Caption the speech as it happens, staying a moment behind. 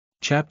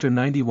Chapter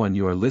 91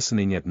 You are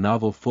listening at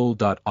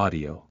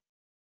novelfull.audio.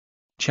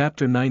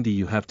 Chapter 90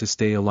 You have to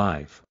stay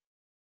alive.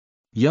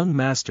 Young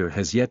master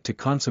has yet to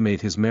consummate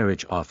his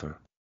marriage.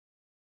 Author.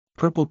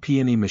 Purple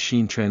Peony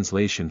Machine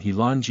Translation. He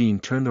Longjin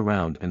turned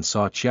around and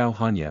saw Qiao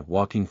Hanya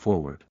walking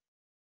forward.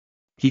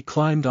 He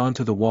climbed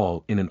onto the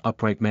wall in an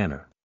upright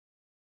manner.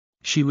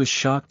 She was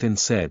shocked and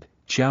said,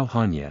 "Qiao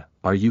Hanya,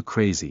 are you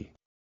crazy?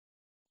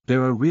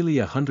 There are really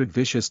 100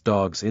 vicious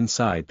dogs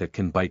inside that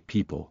can bite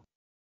people.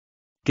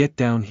 Get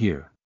down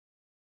here."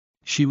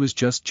 She was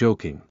just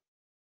joking.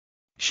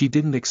 She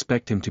didn't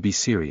expect him to be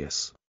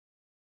serious.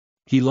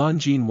 He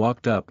Longjin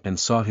walked up and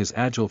saw his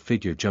agile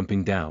figure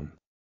jumping down.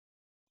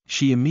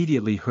 She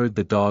immediately heard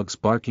the dogs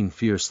barking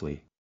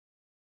fiercely.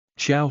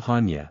 "Qiao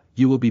Hanya,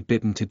 you will be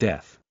bitten to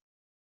death.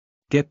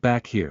 Get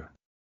back here."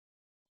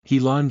 He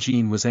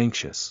Longjin was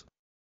anxious.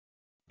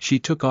 She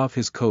took off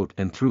his coat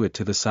and threw it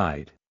to the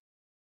side.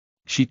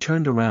 She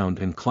turned around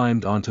and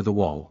climbed onto the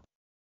wall.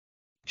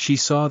 She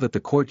saw that the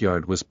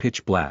courtyard was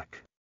pitch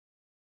black.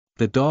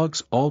 The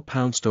dogs all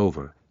pounced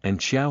over, and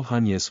Qiao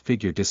Hanya's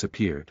figure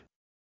disappeared.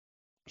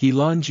 He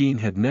Longjin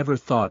had never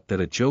thought that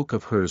a joke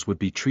of hers would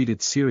be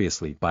treated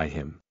seriously by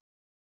him.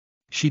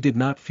 She did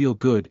not feel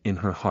good in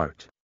her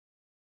heart.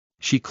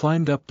 She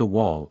climbed up the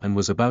wall and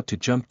was about to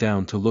jump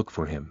down to look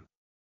for him.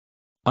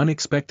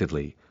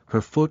 Unexpectedly,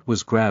 her foot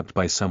was grabbed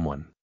by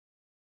someone.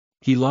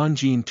 He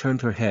Longjin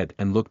turned her head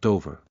and looked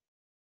over.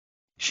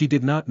 She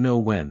did not know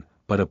when,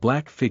 but a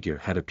black figure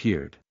had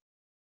appeared.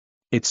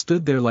 It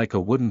stood there like a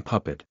wooden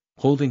puppet,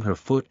 holding her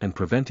foot and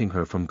preventing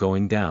her from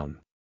going down.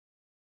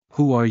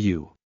 "Who are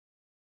you?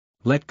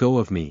 Let go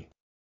of me."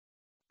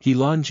 He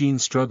Longjin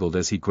struggled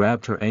as he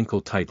grabbed her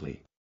ankle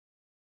tightly.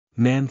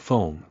 "Nan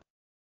Feng."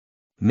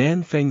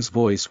 Nan Feng's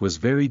voice was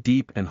very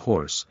deep and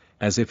hoarse,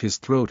 as if his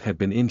throat had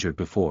been injured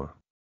before.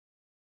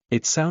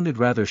 It sounded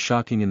rather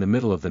shocking in the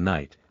middle of the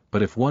night,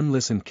 but if one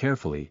listened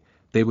carefully,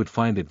 they would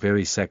find it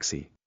very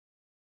sexy.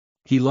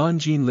 He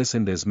Longjin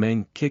listened as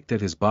Meng kicked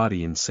at his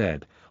body and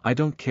said, "I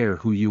don't care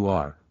who you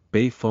are,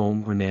 Bei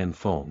Feng or Nan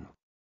Feng.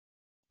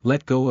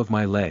 Let go of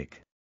my leg."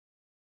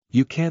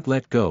 "You can't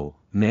let go,"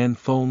 Nan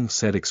Feng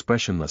said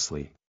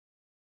expressionlessly.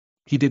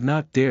 He did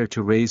not dare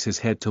to raise his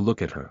head to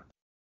look at her.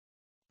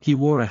 He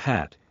wore a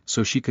hat,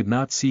 so she could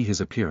not see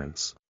his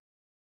appearance.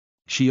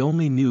 She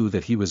only knew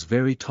that he was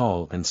very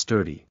tall and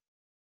sturdy.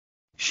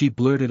 She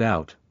blurted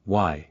out,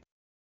 "Why?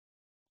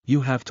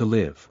 You have to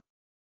live.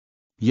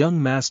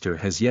 Young master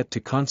has yet to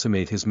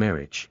consummate his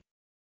marriage.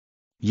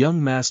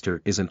 Young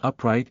master is an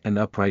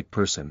upright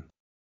person.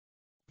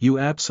 You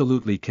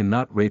absolutely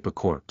cannot rape a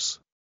corpse."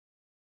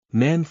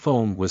 Nan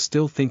Feng was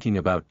still thinking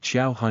about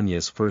Qiao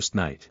Hanya's first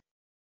night.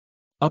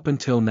 Up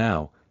until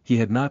now, he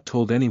had not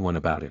told anyone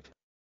about it.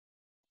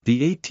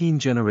 The 18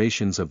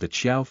 generations of the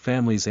Qiao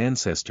family's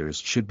ancestors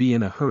should be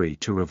in a hurry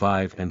to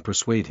revive and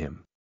persuade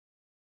him.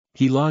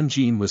 He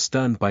Longjin was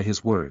stunned by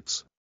his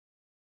words.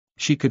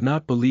 She could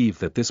not believe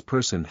that this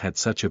person had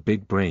such a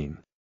big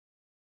brain.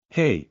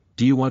 "Hey,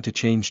 do you want to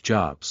change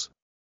jobs?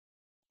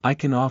 I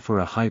can offer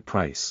a high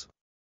price."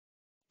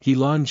 He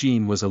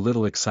Longjin was a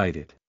little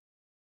excited.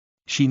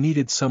 She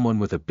needed someone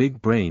with a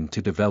big brain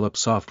to develop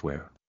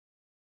software.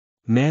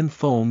 Nan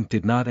Feng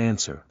did not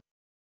answer.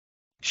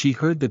 She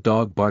heard the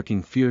dog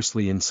barking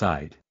fiercely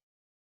inside.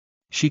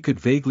 She could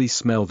vaguely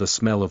smell the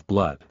smell of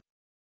blood.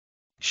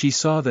 She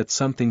saw that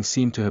something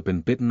seemed to have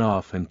been bitten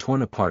off and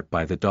torn apart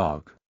by the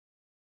dog.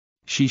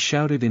 She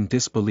shouted in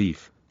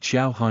disbelief,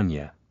 "Qiao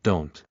Hanya,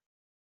 don't."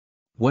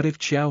 What if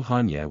Qiao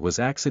Hanya was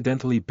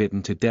accidentally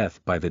bitten to death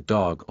by the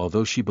dog?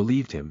 Although she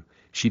believed him,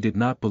 she did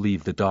not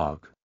believe the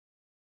dog.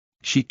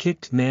 She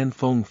kicked Nan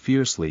Feng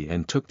fiercely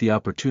and took the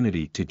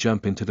opportunity to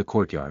jump into the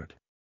courtyard.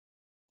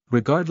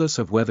 Regardless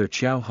of whether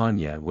Qiao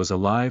Hanya was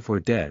alive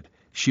or dead,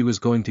 she was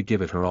going to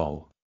give it her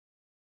all.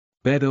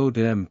 "Bed o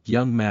dem,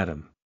 young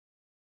madam."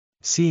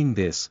 Seeing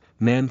this,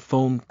 Nan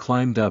Feng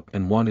climbed up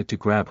and wanted to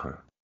grab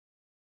her.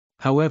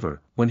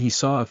 However, when he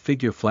saw a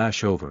figure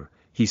flash over,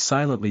 he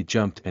silently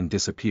jumped and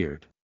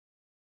disappeared.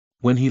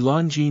 When He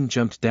Longjin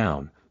jumped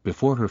down,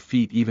 before her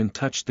feet even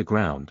touched the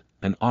ground,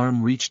 an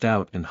arm reached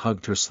out and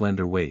hugged her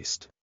slender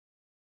waist.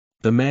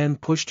 The man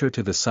pushed her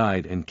to the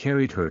side and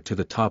carried her to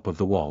the top of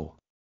the wall.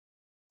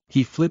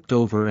 He flipped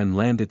over and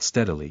landed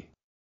steadily.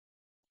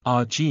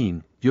 "Ah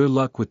Jin, your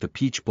luck with the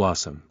peach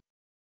blossom."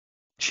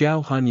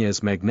 Qiao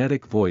Hanya's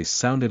magnetic voice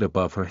sounded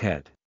above her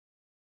head.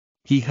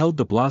 He held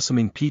the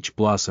blossoming peach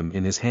blossom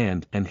in his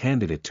hand and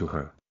handed it to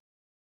her.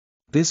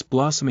 This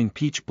blossoming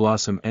peach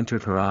blossom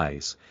entered her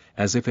eyes,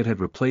 as if it had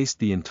replaced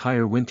the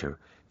entire winter,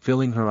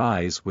 filling her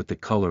eyes with the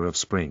color of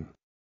spring.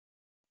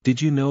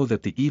 "Did you know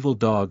that the evil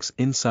dogs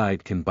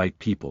inside can bite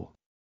people?"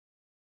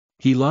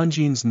 He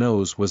Longjin's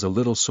nose was a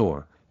little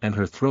sore, and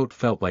her throat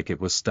felt like it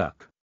was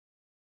stuck.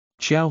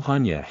 Qiao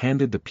Hanya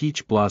handed the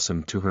peach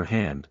blossom to her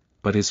hand,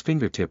 but his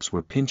fingertips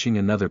were pinching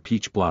another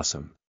peach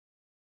blossom.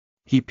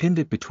 He pinned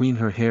it between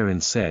her hair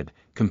and said,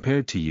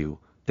 "Compared to you,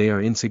 they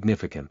are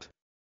insignificant.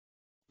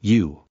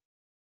 You."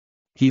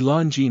 He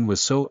Longjin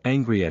was so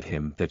angry at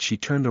him that she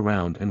turned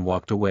around and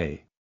walked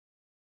away.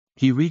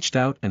 He reached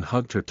out and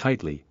hugged her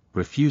tightly,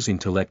 refusing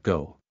to let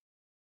go.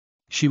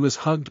 She was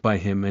hugged by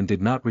him and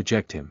did not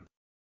reject him.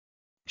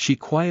 She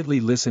quietly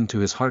listened to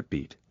his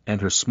heartbeat,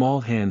 and her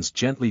small hands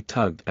gently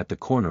tugged at the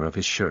corner of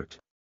his shirt.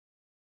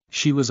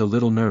 She was a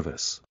little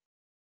nervous.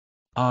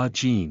 "Ah,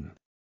 Jean."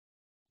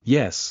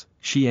 "Yes,"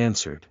 she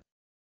answered.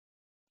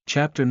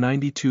 Chapter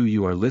 92.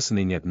 You are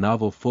listening at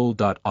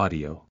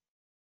NovelFull.audio.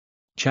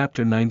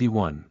 Chapter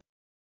 91.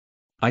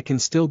 I can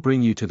still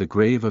bring you to the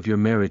grave of your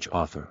marriage,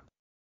 author.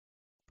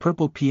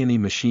 Purple Peony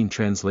Machine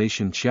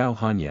Translation. Xiao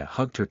Hanya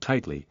hugged her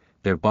tightly,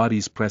 their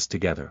bodies pressed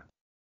together.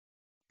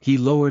 He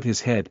lowered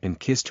his head and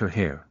kissed her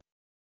hair.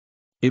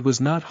 It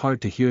was not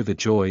hard to hear the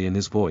joy in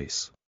his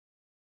voice.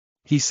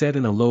 He said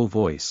in a low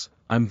voice,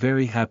 "I'm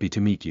very happy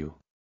to meet you.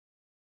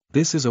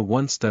 This is a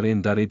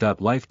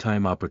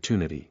once-in-a-lifetime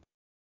opportunity.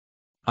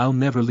 I'll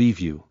never leave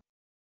you."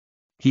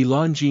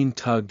 Jean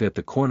tugged at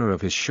the corner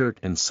of his shirt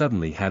and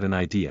suddenly had an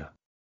idea.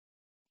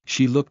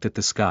 She looked at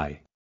the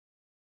sky.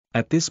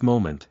 At this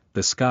moment,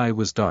 the sky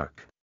was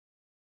dark.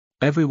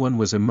 Everyone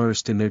was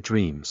immersed in their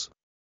dreams.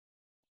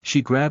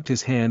 She grabbed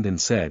his hand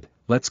and said,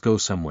 "Let's go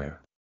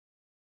somewhere."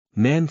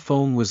 Nan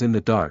Feng was in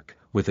the dark,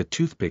 with a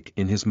toothpick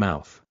in his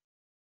mouth.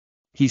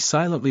 He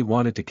silently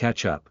wanted to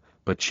catch up,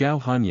 but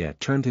Xiao Hanya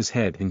turned his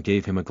head and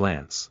gave him a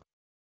glance.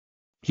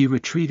 He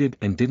retreated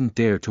and didn't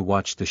dare to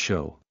watch the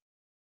show.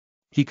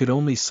 He could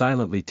only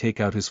silently take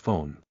out his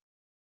phone.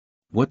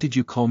 "What did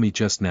you call me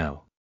just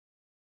now?"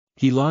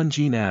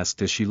 Jean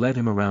asked as she led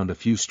him around a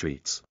few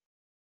streets.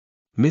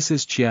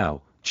 "Mrs.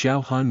 Xiao,"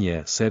 Xiao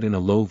Hanya said in a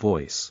low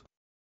voice.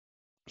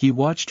 He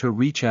watched her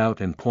reach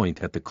out and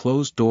point at the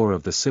closed door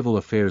of the Civil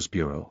Affairs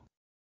Bureau.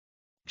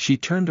 She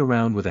turned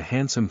around with a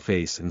handsome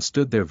face and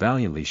stood there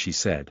valiantly. She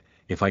said,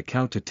 "If I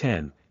count to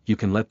 10, you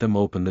can let them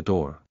open the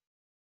door.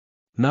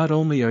 Not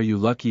only are you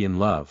lucky in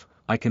love,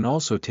 I can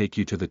also take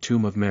you to the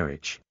tomb of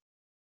marriage."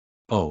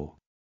 "Oh.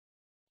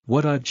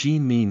 What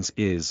Jean means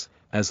is,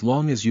 as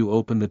long as you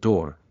open the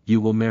door,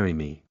 you will marry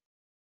me?"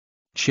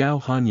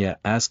 Xiao Hanya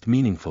asked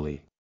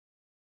meaningfully.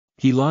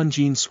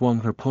 Jean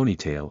swung her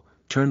ponytail,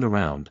 turned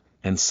around,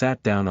 and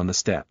sat down on the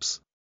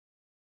steps.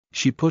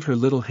 She put her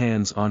little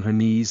hands on her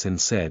knees and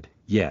said,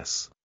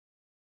 "Yes."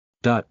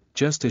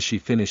 Just as she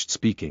finished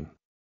speaking,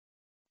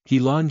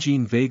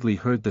 Jean vaguely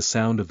heard the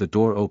sound of the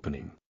door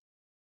opening.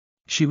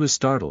 She was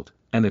startled,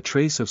 and a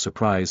trace of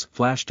surprise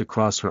flashed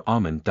across her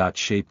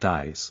almond-shaped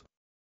eyes.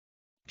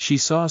 She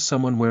saw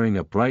someone wearing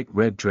a bright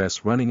red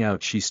dress running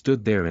out. She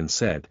stood there and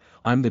said,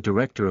 "I'm the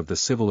director of the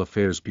Civil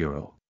Affairs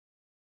Bureau.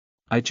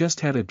 I just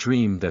had a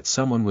dream that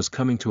someone was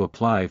coming to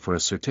apply for a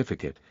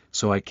certificate,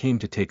 so I came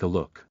to take a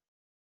look.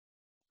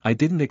 I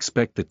didn't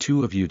expect the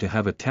two of you to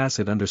have a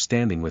tacit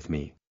understanding with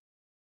me.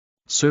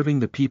 Serving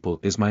the people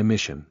is my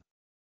mission.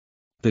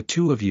 The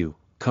two of you,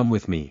 come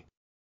with me."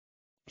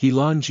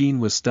 Jean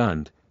was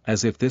stunned,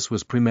 as if this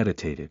was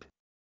premeditated.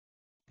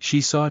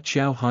 She saw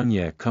Xiao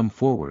Hanya come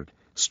forward,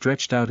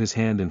 stretched out his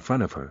hand in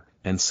front of her,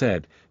 and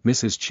said,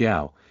 "Mrs.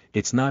 Xiao,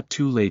 it's not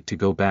too late to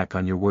go back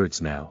on your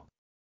words now."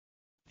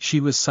 She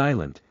was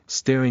silent,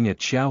 staring at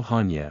Xiao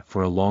Hanya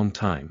for a long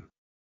time.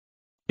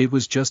 It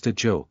was just a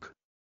joke.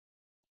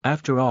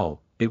 After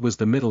all, it was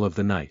the middle of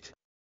the night.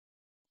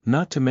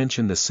 Not to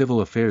mention the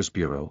Civil Affairs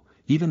Bureau,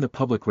 even the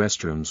public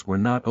restrooms were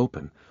not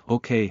open.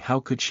 Okay,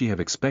 how could she have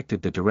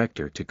expected the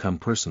director to come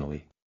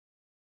personally?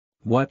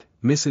 "What,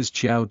 Mrs.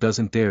 Xiao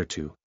doesn't dare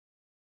to?"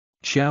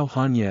 Xiao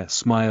Hanya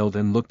smiled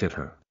and looked at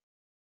her.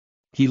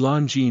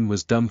 Jean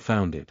was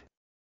dumbfounded.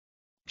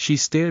 She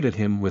stared at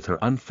him with her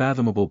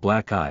unfathomable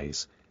black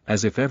eyes,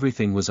 as if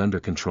everything was under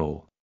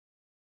control.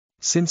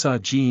 "Since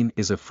Jean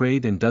is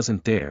afraid and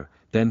doesn't dare,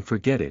 then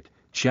forget it,"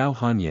 Xiao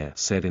Hanya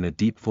said in a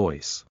deep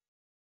voice.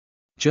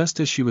 Just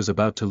as she was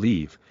about to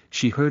leave,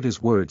 she heard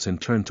his words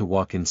and turned to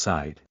walk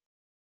inside.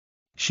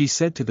 She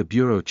said to the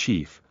bureau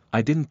chief,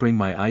 "I didn't bring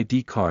my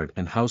ID card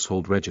and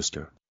household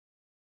register.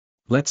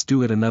 Let's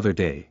do it another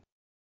day."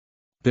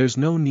 "There's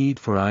no need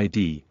for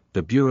ID,"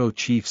 the bureau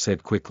chief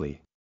said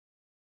quickly.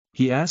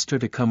 He asked her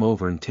to come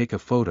over and take a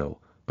photo,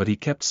 but he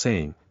kept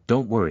saying,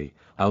 "Don't worry,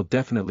 I'll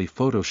definitely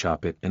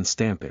Photoshop it and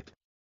stamp it."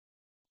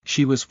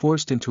 She was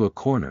forced into a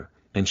corner,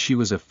 and she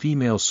was a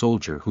female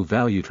soldier who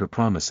valued her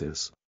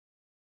promises.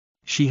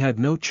 She had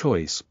no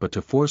choice but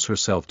to force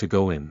herself to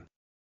go in.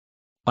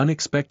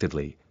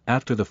 Unexpectedly,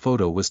 after the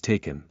photo was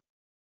taken,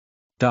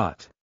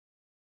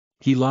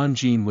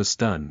 Jean was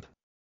stunned.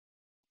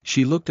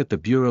 She looked at the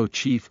bureau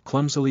chief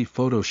clumsily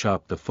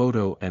photoshopped the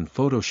photo and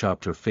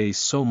photoshopped her face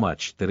so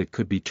much that it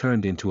could be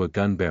turned into a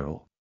gun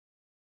barrel.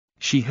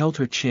 She held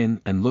her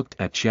chin and looked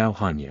at Xiao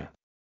Hanya.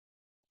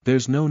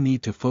 "There's no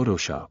need to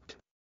Photoshop.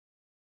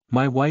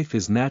 My wife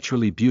is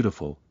naturally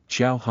beautiful,"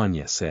 Xiao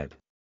Hanya said.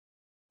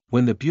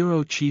 When the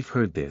bureau chief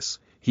heard this,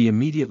 he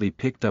immediately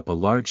picked up a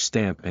large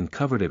stamp and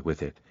covered it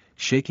with it,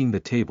 shaking the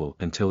table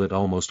until it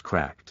almost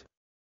cracked.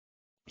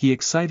 He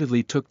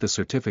excitedly took the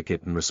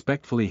certificate and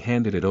respectfully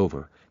handed it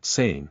over,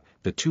 saying,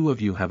 "The two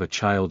of you have a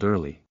child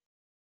early."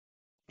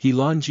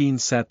 Jean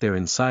sat there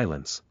in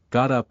silence,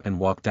 got up and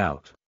walked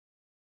out.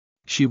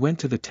 She went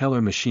to the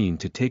teller machine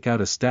to take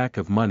out a stack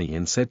of money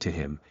and said to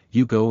him,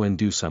 "You go and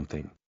do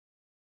something.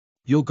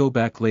 You'll go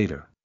back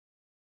later."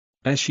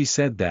 As she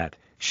said that,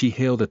 she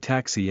hailed a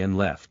taxi and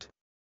left.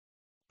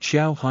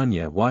 Xiao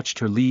Hanya watched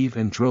her leave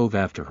and drove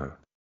after her.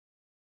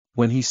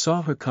 When he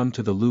saw her come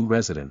to the Lu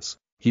residence,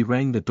 he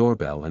rang the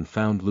doorbell and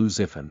found Lu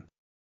Zifan.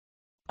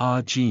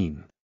 "Ah,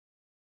 Jean.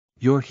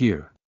 You're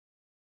here."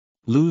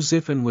 Lu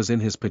Zifan was in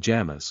his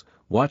pajamas,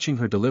 watching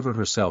her deliver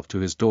herself to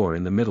his door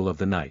in the middle of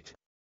the night.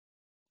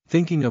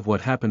 Thinking of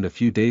what happened a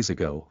few days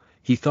ago,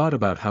 he thought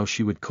about how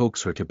she would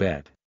coax her to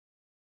bed.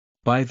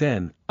 By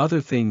then, other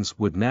things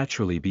would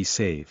naturally be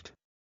saved.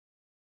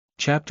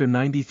 Chapter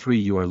 93.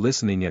 You are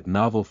listening at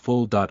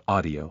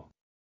novelfull.audio.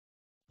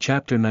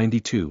 Chapter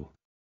 92.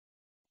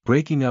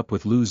 Breaking up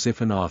with Lu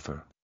Zifan.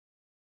 Author.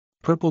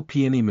 Purple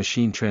Peony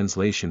Machine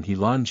Translation. He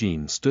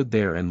Lanjin stood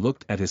there and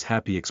looked at his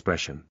happy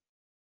expression.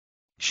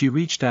 She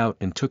reached out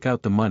and took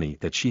out the money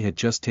that she had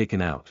just taken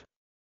out.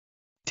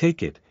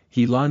 "Take it,"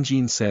 He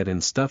Lanjin said,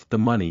 and stuffed the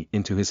money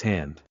into his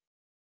hand.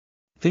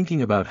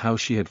 Thinking about how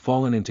she had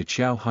fallen into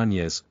Xiao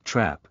Hanye's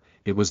trap,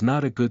 it was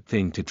not a good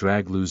thing to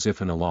drag Lu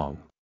Zifan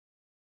along.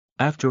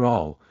 After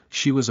all,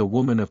 she was a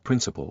woman of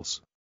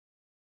principles.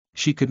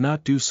 She could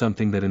not do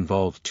something that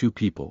involved two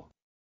people.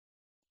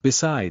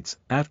 Besides,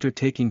 after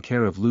taking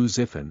care of Lu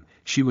Zifan,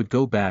 she would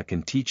go back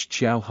and teach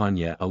Xiao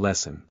Hanye a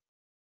lesson.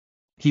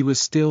 He was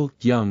still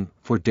young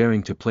for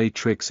daring to play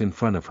tricks in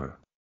front of her.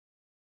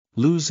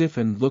 Lu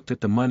Zifan looked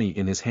at the money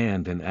in his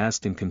hand and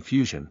asked in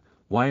confusion,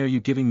 "Why are you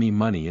giving me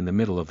money in the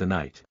middle of the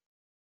night?"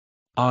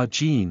 "Ah,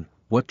 Jean,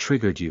 what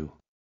triggered you?"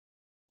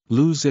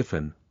 Lu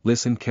Zifan,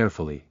 listen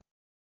carefully.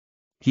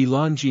 He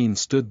Lanjin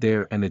stood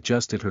there and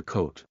adjusted her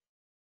coat.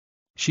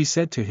 She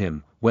said to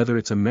him, "Whether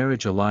it's a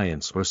marriage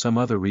alliance or some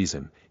other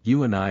reason,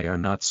 you and I are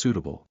not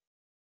suitable."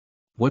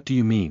 "What do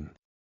you mean?"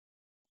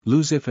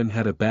 Lu Zifan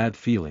had a bad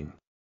feeling.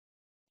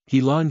 He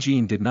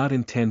Lanjin did not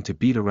intend to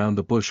beat around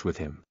the bush with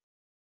him.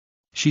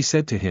 She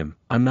said to him,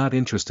 "I'm not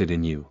interested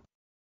in you.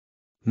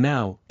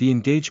 Now, the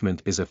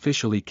engagement is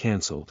officially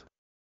cancelled.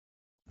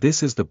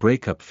 This is the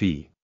breakup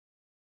fee."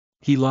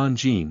 He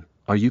Lanjin,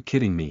 are you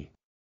kidding me?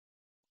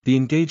 The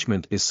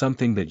engagement is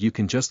something that you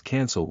can just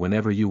cancel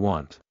whenever you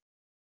want.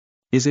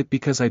 Is it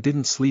because I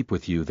didn't sleep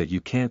with you that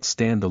you can't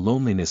stand the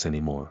loneliness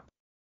anymore?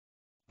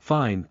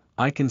 Fine,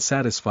 I can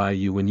satisfy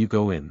you when you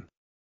go in.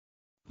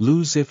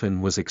 Lu Zifan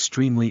was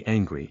extremely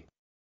angry.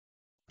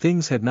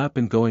 Things had not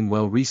been going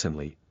well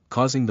recently,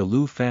 causing the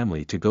Lu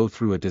family to go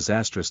through a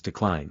disastrous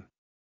decline.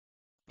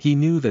 He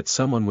knew that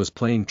someone was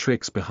playing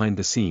tricks behind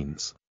the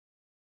scenes.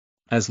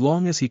 As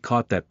long as he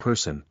caught that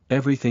person,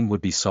 everything would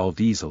be solved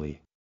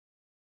easily.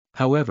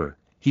 However,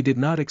 he did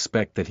not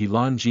expect that He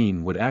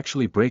Lanjin would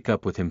actually break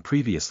up with him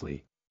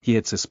previously. He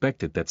had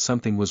suspected that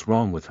something was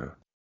wrong with her.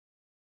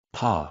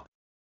 Pa!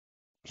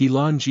 He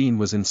Lanjin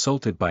was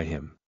insulted by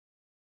him.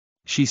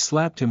 She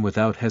slapped him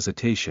without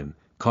hesitation,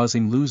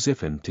 causing Lu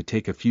Zifan to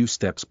take a few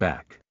steps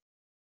back.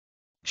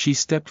 She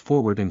stepped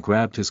forward and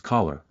grabbed his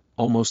collar,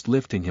 almost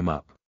lifting him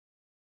up.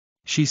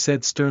 She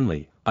said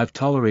sternly, "I've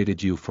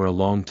tolerated you for a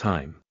long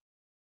time.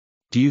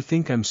 Do you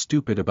think I'm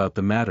stupid about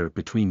the matter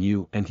between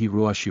you and He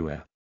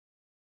Ruoxue?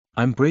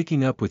 I'm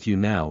breaking up with you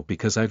now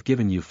because I've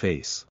given you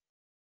face.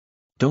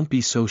 Don't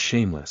be so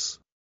shameless.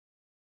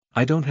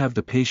 I don't have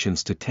the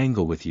patience to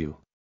tangle with you.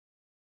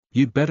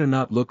 You'd better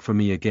not look for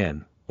me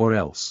again, or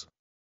else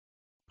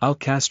I'll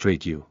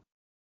castrate you."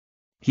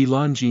 He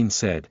Lanjin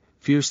said,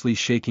 fiercely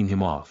shaking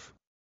him off.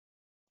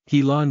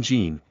 "He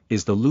Lanjin,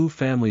 is the Lu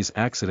family's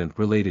accident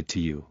related to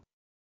you?"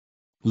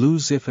 Lu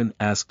Zifan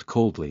asked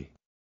coldly.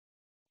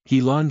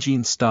 He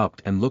Lanjin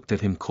stopped and looked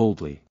at him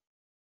coldly.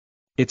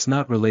 "It's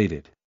not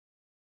related.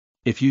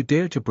 If you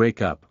dare to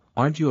break up,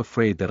 aren't you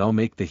afraid that I'll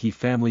make the He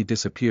family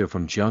disappear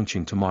from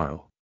Jiangqing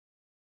tomorrow?"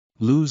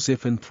 Lu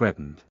Zifan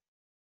threatened.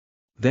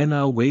 "Then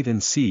I'll wait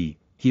and see,"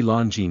 He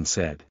Lanjin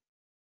said.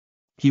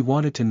 He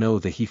wanted to know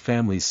the He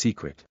family's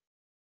secret.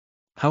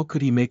 How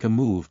could he make a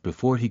move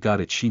before he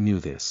got it? She knew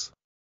this.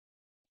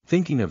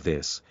 Thinking of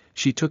this,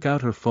 she took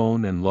out her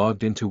phone and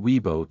logged into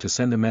Weibo to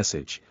send a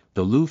message,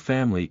 "The Lu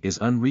family is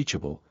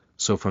unreachable,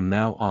 so from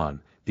now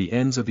on, the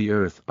ends of the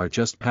earth are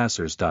just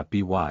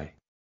passers-by."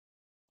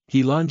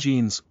 He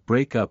Lanjin's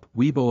breakup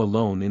Weibo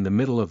alone in the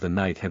middle of the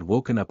night had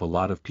woken up a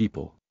lot of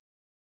people.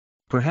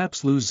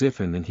 Perhaps Lu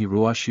Zifan and He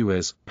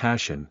Ruoxue's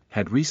passion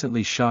had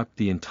recently shocked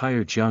the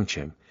entire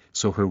Jiangqing,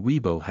 so her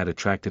Weibo had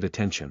attracted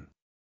attention.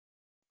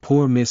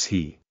 "Poor Miss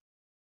He.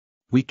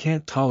 We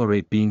can't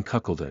tolerate being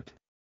cuckolded."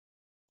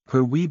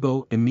 Her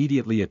Weibo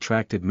immediately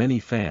attracted many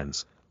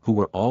fans, who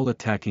were all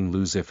attacking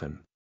Lu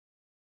Zifan.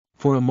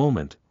 For a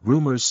moment,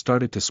 rumors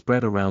started to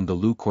spread around the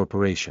Lu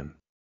Corporation.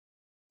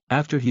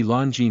 After He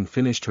Lanjin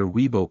finished her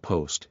Weibo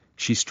post,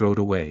 she strode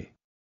away.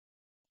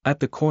 At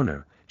the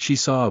corner, she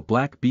saw a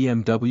black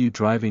BMW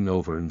driving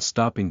over and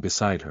stopping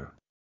beside her.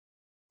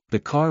 The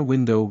car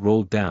window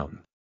rolled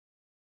down.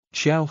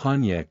 Xiao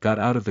Hanye got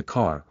out of the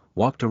car,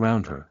 walked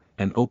around her,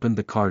 and opened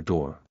the car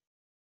door.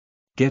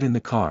 "Get in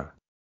the car."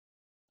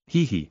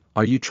 "Hee,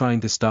 are you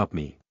trying to stop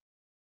me?"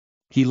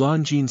 He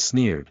Lanjin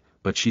sneered,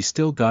 but she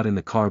still got in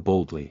the car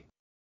boldly.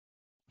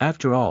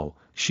 After all,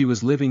 she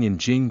was living in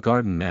Jing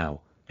Garden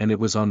now, and it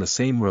was on the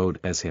same road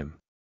as him.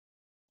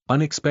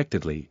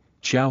 Unexpectedly,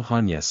 Xiao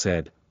Hanya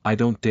said, "I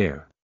don't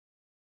dare.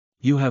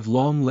 You have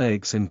long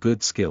legs and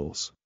good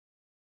skills.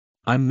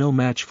 I'm no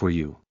match for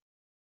you."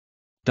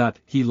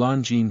 He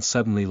Lanjin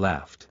suddenly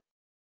laughed.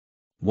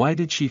 Why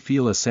did she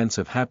feel a sense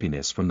of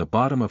happiness from the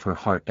bottom of her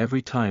heart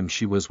every time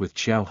she was with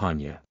Xiao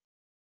Hanya?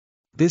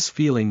 This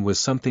feeling was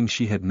something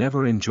she had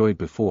never enjoyed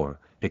before,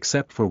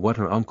 except for what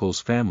her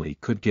uncle's family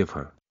could give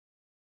her.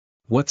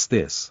 "What's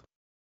this?"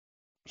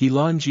 He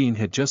Lanjin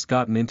had just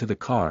gotten into the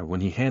car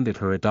when he handed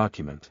her a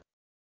document.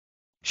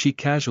 She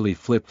casually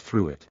flipped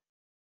through it.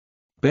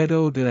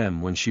 Bedo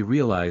dem when she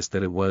realized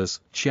that it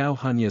was Xiao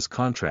Hanya's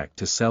contract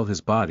to sell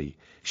his body,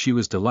 she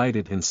was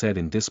delighted and said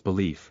in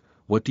disbelief,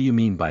 "What do you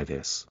mean by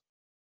this?"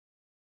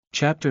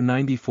 Chapter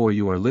 94.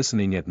 You are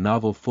listening at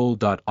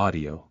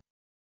novelfull.audio.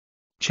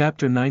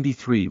 Chapter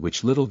 93.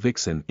 Which little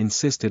vixen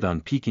insisted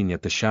on peeking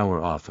at the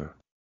shower author.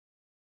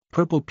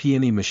 Purple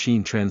Peony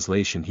Machine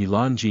Translation. He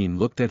Lanjin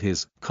looked at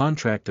his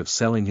contract of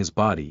selling his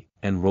body,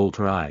 and rolled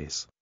her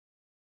eyes.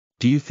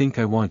 "Do you think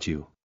I want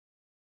you?"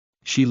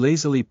 She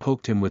lazily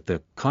poked him with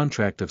the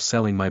contract of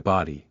selling my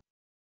body.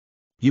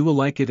 "You will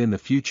like it in the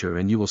future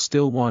and you will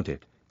still want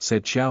it,"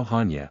 said Xiao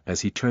Hanya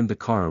as he turned the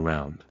car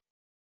around.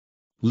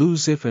 Lu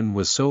Zifan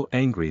was so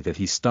angry that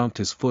he stomped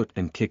his foot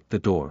and kicked the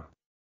door.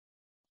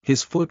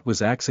 His foot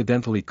was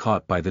accidentally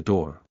caught by the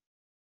door.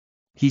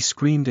 He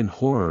screamed in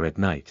horror at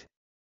night.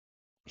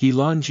 He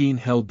Lanjin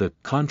held the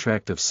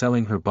contract of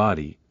selling her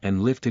body,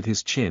 and lifted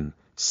his chin,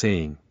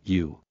 saying,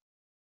 You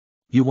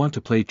want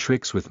to play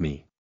tricks with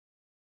me?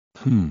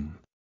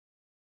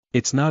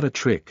 It's not a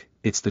trick,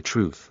 it's the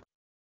truth."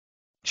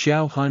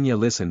 Xiao Hanya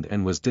listened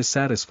and was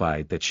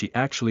dissatisfied that she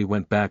actually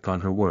went back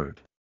on her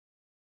word.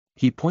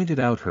 He pointed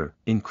out her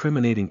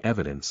incriminating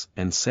evidence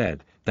and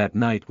said, "That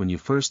night when you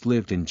first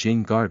lived in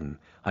Jing Garden,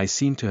 I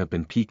seem to have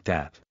been peeked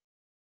at.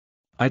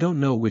 I don't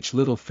know which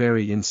little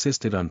fairy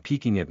insisted on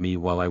peeking at me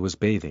while I was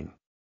bathing."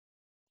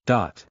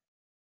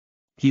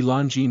 He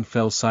Lanjin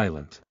fell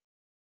silent.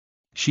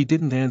 She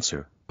didn't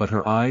answer, but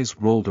her eyes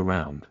rolled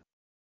around.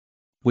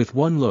 With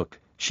one look,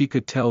 she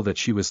could tell that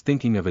she was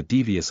thinking of a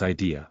devious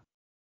idea.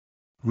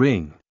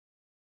 Ring.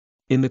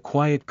 In the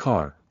quiet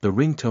car, the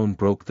ringtone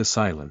broke the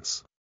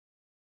silence.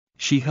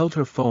 She held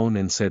her phone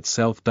and said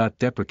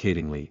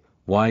self-deprecatingly,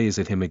 "Why is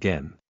it him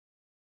again?"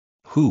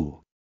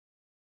 "Who?"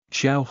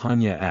 Xiao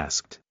Hanya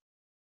asked.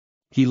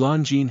 He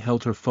Lanjin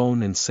held her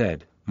phone and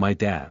said, "My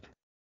dad."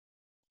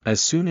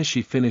 As soon as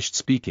she finished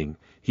speaking,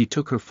 he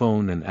took her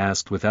phone and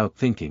asked without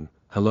thinking,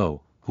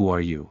 "Hello, who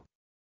are you?"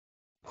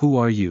 "Who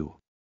are you?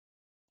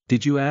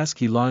 Did you ask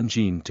He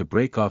Lanjin to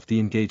break off the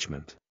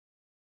engagement?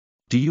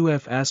 Do you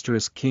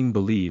King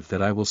believe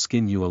that I will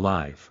skin you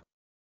alive?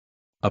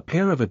 A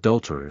pair of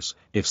adulterers,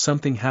 if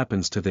something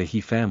happens to the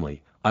He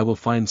family, I will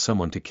find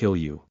someone to kill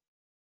you."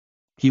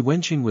 He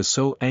Wenqing was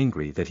so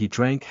angry that he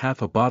drank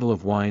half a bottle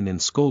of wine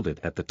and scolded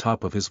at the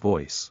top of his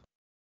voice.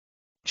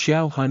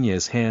 Xiao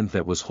Hanya's hand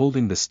that was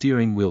holding the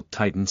steering wheel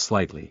tightened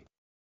slightly.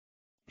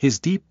 His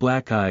deep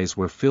black eyes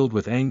were filled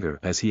with anger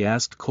as he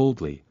asked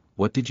coldly,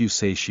 "What did you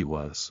say she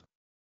was?"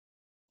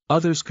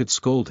 Others could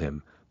scold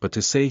him, but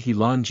to say He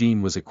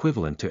Lanjin was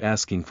equivalent to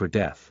asking for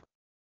death.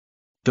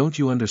 "Don't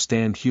you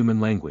understand human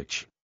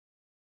language?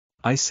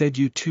 I said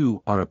you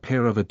two are a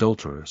pair of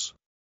adulterers."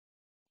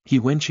 He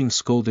Wenqing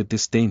scolded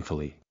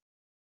disdainfully.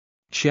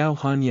 Xiao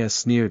Hanya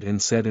sneered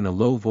and said in a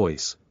low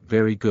voice,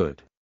 "Very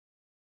good."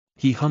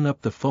 He hung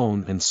up the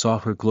phone and saw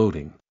her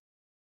gloating.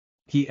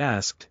 He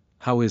asked,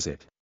 "How is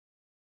it?"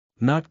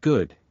 "Not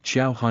good,"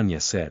 Xiao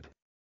Hanya said.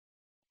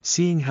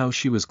 Seeing how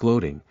she was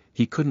gloating,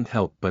 he couldn't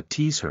help but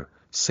tease her,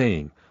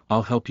 saying,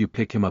 "I'll help you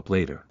pick him up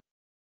later."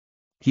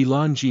 He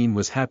Lanjin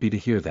was happy to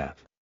hear that.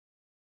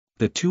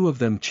 The two of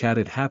them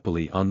chatted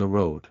happily on the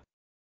road.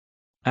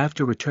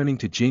 After returning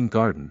to Jing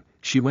Garden,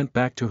 she went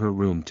back to her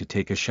room to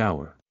take a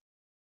shower.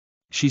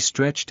 She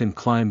stretched and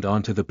climbed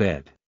onto the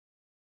bed.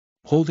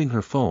 Holding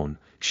her phone,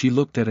 she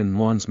looked at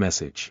Anwan's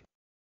message.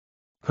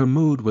 Her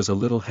mood was a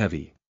little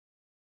heavy.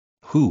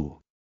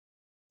 Who?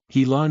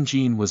 He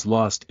Lanjin was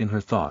lost in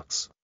her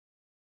thoughts.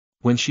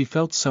 When she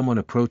felt someone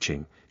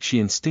approaching, she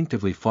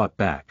instinctively fought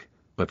back,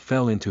 but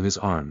fell into his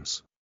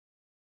arms.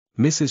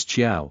 "Mrs.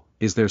 Chiao,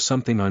 is there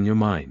something on your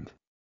mind?"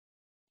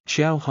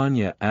 Xiao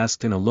Hanya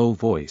asked in a low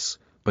voice,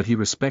 but he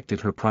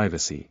respected her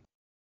privacy.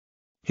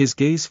 His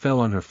gaze fell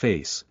on her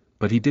face,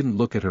 but he didn't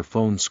look at her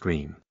phone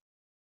screen.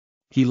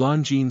 He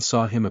Lanjin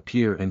saw him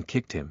appear and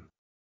kicked him.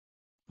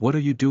 "What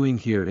are you doing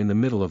here in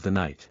the middle of the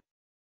night?"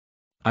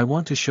 "I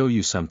want to show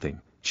you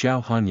something,"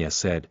 Xiao Hanya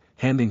said,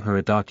 handing her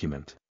a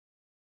document.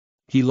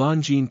 He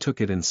Lanjin took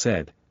it and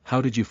said,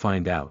 "How did you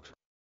find out?"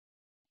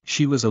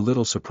 She was a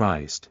little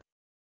surprised.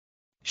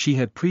 She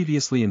had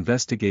previously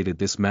investigated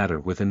this matter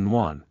with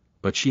Anwan,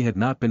 but she had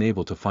not been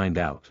able to find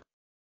out.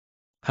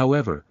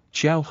 However,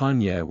 Xiao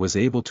Hanya was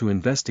able to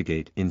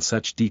investigate in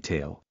such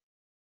detail.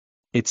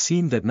 It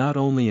seemed that not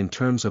only in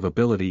terms of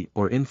ability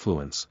or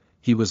influence,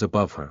 he was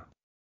above her.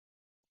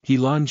 He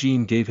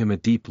Longin gave him a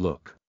deep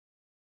look.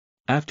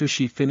 After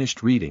she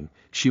finished reading,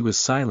 she was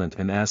silent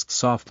and asked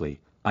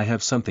softly, I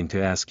have something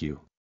to ask you.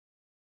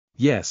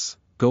 Yes,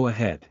 go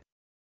ahead.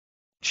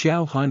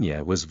 Xiao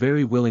Hanya was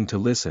very willing to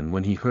listen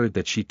when he heard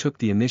that she took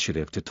the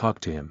initiative to talk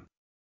to him.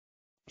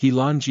 He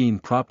Longin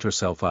propped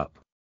herself up.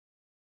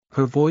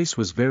 Her voice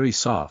was very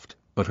soft,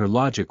 but her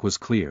logic was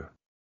clear.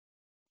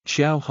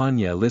 Xiao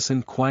Hanya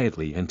listened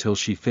quietly until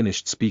she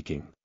finished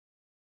speaking.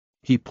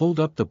 He pulled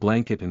up the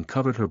blanket and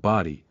covered her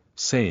body,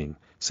 saying,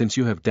 since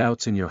you have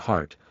doubts in your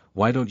heart,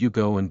 why don't you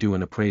go and do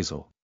an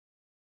appraisal?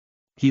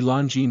 He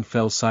Longin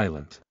fell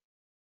silent.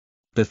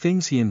 The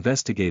things he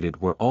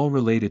investigated were all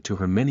related to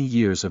her many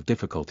years of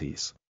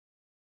difficulties.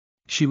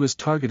 She was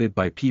targeted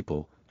by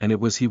people, and it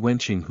was He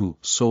Wenqing who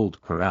sold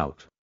her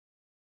out.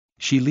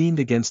 She leaned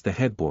against the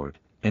headboard,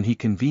 and he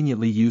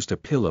conveniently used a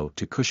pillow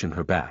to cushion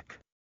her back.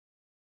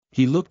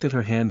 He looked at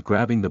her hand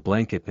grabbing the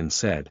blanket and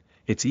said,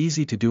 it's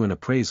easy to do an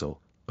appraisal,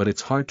 but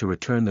it's hard to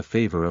return the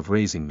favor of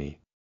raising me.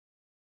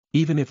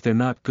 Even if they're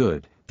not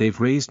good, they've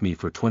raised me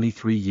for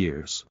 23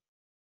 years.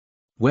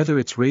 Whether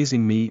it's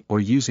raising me or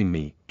using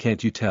me,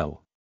 can't you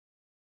tell?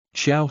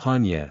 Xiao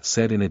Hanya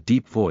said in a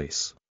deep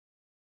voice.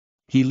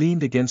 He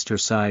leaned against her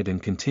side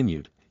and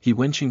continued, He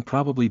Wenqing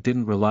probably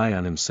didn't rely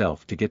on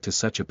himself to get to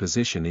such a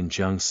position in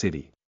Jiang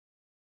City.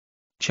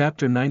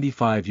 Chapter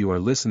 95. You are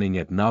listening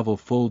at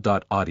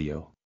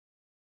novelfull.audio.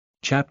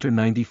 Chapter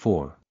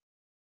 94.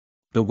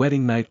 The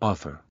Wedding Night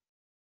Author.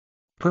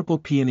 Purple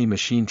Peony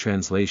Machine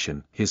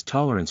Translation. His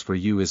tolerance for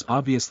you is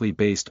obviously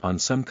based on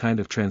some kind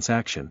of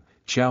transaction,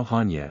 Xiao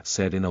Hanya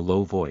said in a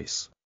low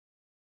voice.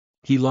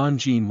 He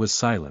Longin was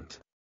silent.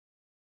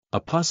 A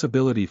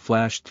possibility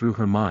flashed through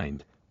her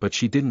mind, but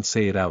she didn't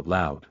say it out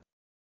loud.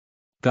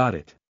 Got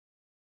it.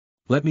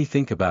 Let me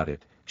think about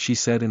it, she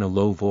said in a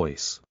low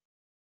voice.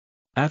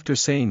 After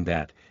saying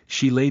that,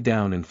 she lay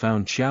down and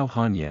found Xiao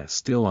Hanya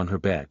still on her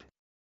bed.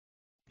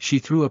 She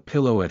threw a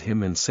pillow at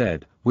him and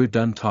said, we're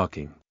done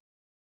talking.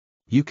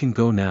 You can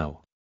go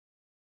now.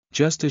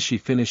 Just as she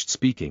finished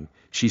speaking,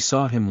 she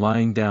saw him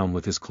lying down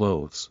with his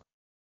clothes.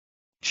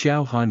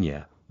 Xiao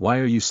Hanya, why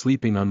are you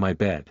sleeping on my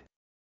bed?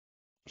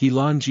 He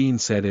Longin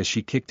said as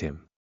she kicked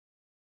him.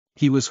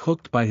 He was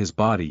hooked by his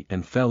body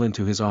and fell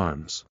into his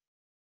arms.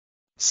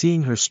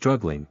 Seeing her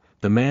struggling,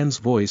 the man's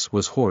voice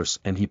was hoarse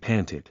and he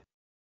panted.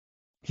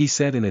 He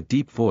said in a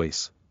deep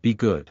voice, be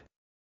good.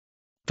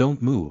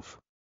 Don't move.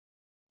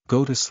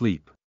 Go to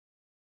sleep.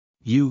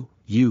 You.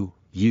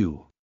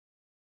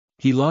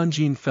 He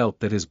Longin felt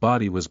that his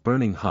body was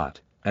burning hot,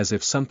 as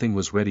if something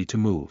was ready to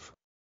move.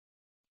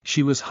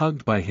 She was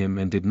hugged by him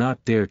and did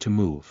not dare to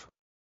move.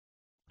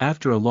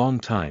 After a long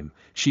time,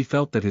 she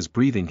felt that his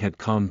breathing had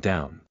calmed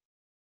down.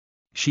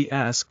 She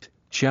asked,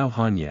 Xiao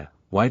Hanya,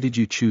 why did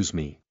you choose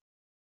me?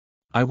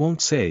 I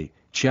won't say,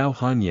 Xiao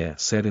Hanya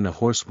said in a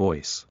hoarse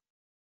voice.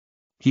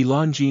 He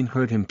Longin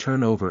heard him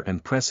turn over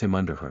and press him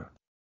under her.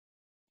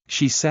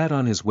 She sat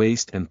on his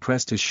waist and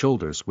pressed his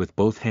shoulders with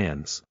both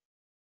hands.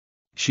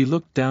 She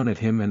looked down at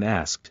him and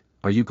asked,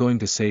 are you going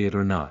to say it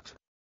or not?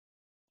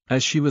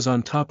 As she was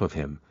on top of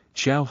him,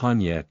 Xiao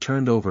Hanya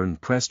turned over and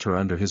pressed her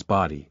under his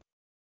body.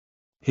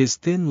 His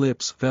thin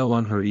lips fell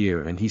on her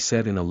ear and he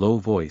said in a low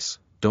voice,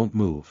 don't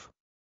move.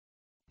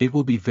 It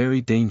will be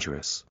very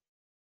dangerous.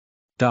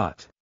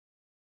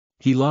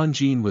 He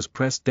Longin was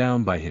pressed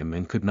down by him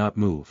and could not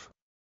move.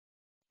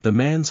 The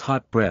man's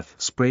hot breath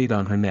sprayed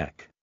on her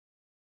neck.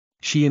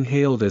 She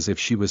inhaled as if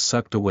she was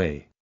sucked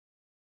away.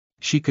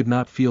 She could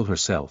not feel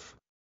herself.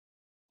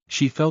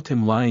 She felt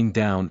him lying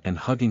down and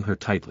hugging her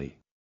tightly.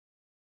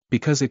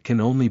 Because it can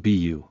only be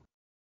you.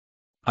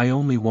 I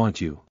only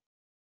want you.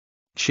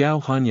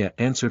 Xiao Hanya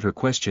answered her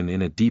question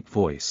in a deep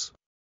voice.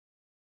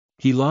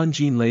 He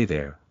Longin lay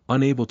there,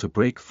 unable to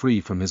break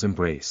free from his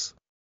embrace.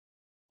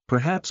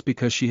 Perhaps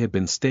because she had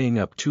been staying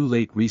up too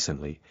late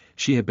recently,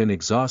 she had been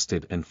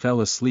exhausted and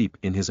fell asleep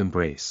in his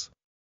embrace.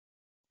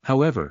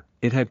 However,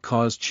 it had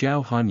caused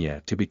Xiao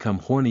Hanya to become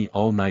horny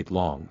all night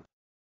long.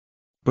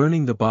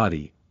 Burning the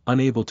body,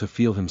 unable to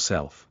feel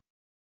himself.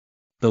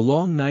 The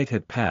long night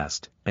had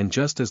passed, and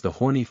just as the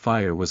horny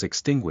fire was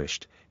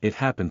extinguished, it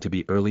happened to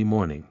be early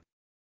morning.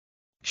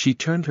 She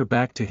turned her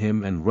back to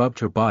him and rubbed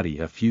her body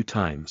a few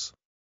times.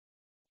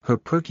 Her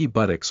perky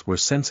buttocks were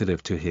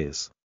sensitive to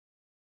his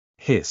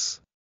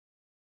hiss.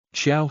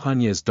 Xiao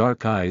Hanya's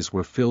dark eyes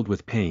were filled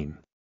with pain.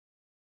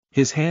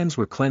 His hands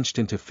were clenched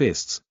into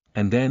fists,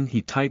 and then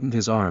he tightened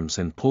his arms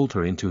and pulled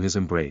her into his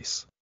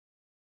embrace.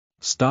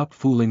 Stop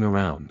fooling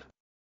around.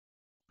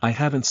 I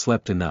haven't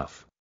slept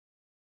enough.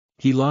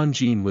 He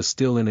Longin was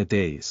still in a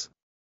daze.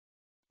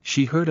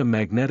 She heard a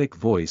magnetic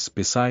voice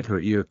beside her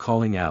ear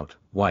calling out,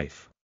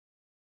 wife.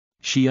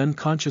 She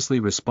unconsciously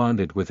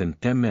responded with an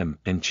mm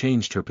and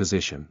changed her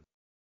position.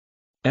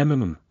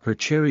 Her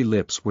cherry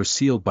lips were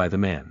sealed by the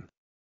man.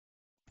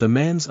 The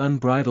man's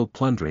unbridled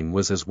plundering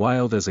was as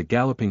wild as a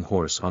galloping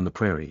horse on the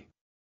prairie.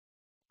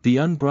 The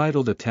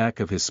unbridled attack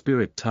of his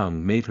spirit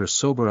tongue made her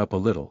sober up a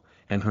little,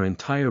 and her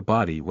entire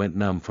body went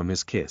numb from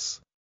his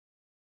kiss.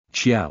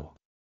 Xiao.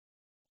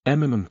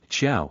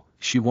 Xiao,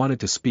 she wanted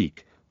to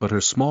speak, but her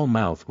small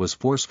mouth was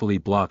forcefully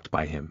blocked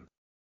by him.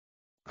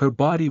 Her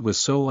body was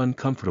so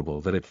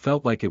uncomfortable that it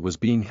felt like it was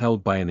being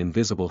held by an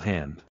invisible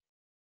hand.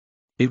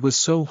 It was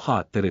so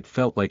hot that it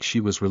felt like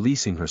she was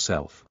releasing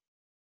herself.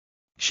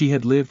 She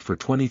had lived for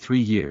 23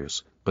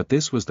 years, but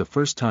this was the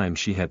first time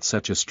she had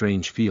such a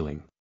strange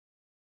feeling.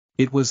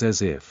 It was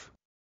as if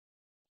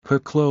her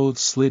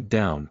clothes slid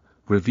down,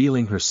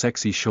 revealing her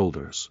sexy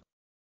shoulders.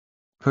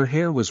 Her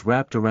hair was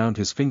wrapped around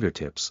his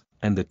fingertips,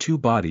 and the two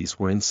bodies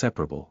were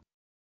inseparable.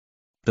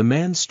 The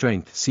man's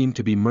strength seemed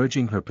to be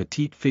merging her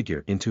petite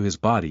figure into his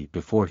body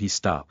before he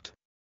stopped.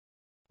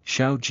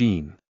 Xiao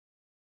Jin.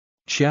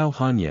 Xiao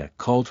Hanya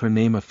called her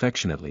name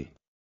affectionately.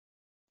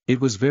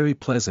 It was very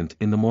pleasant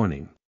in the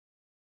morning.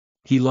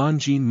 He Lan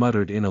Jin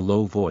muttered in a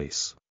low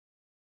voice.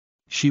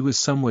 She was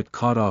somewhat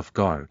caught off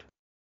guard.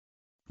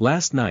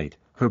 Last night,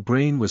 her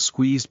brain was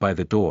squeezed by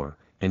the door,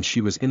 and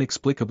she was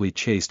inexplicably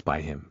chased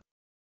by him.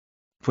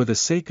 For the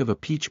sake of a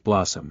peach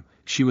blossom,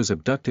 she was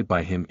abducted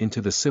by him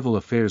into the Civil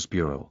Affairs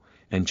Bureau,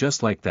 and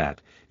just like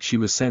that, she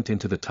was sent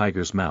into the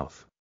tiger's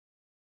mouth.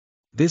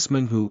 This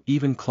Menghu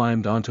even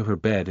climbed onto her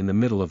bed in the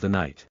middle of the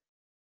night.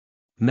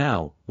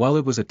 Now, while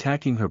it was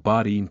attacking her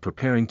body and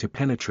preparing to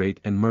penetrate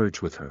and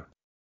merge with her.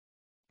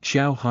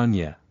 Xiao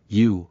Hanya,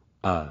 you,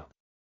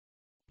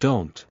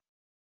 don't.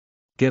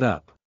 Get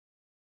up.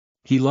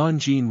 He Lan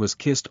Jin was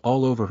kissed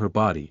all over her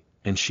body,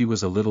 and she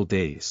was a little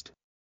dazed.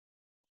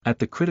 At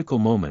the critical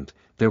moment,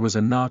 there was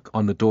a knock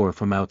on the door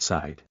from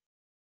outside.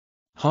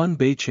 Han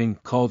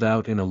Beiqing called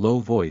out in a low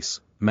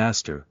voice,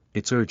 Master,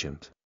 it's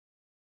urgent.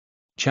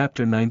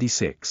 Chapter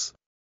 96.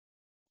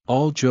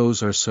 All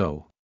Joes are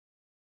so.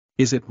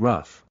 Is it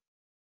rough?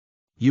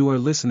 You are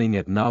listening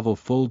at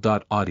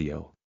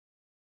novelfull.audio.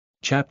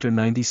 Chapter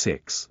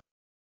 96.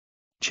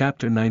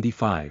 Chapter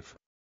 95.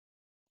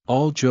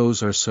 All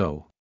Joes are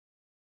so.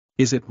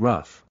 Is it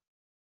rough?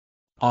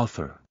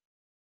 Author.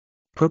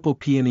 Purple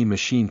Peony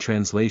Machine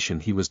Translation.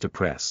 He was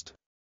depressed.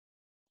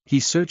 He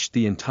searched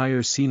the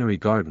entire scenery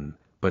garden,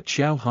 but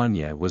Xiao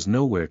Hanya was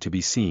nowhere to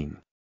be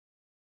seen.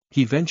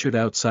 He ventured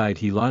outside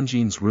He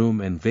Lanjin's room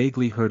and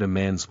vaguely heard a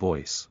man's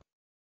voice.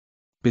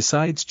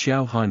 Besides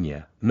Xiao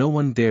Hanya, no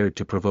one dared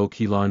to provoke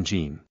He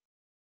Lanjin.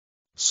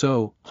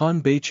 So,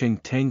 Han Beiqing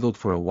tangled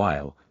for a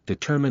while,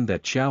 determined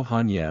that Xiao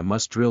Hanya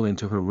must drill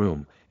into her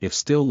room, if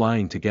still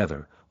lying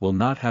together, will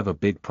not have a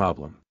big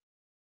problem.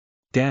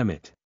 Damn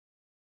it.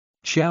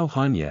 Xiao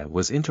Hanya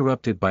was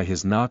interrupted by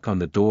his knock on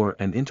the door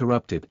and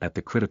interrupted at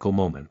the critical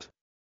moment.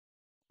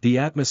 The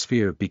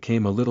atmosphere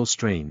became a little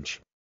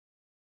strange.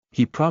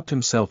 He propped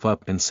himself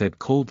up and said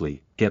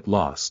coldly, Get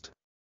lost.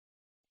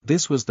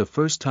 This was the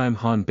first time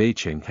Han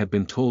Beiqing had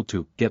been told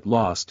to get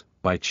lost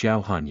by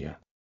Xiao Hanya.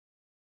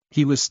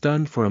 He was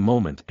stunned for a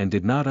moment and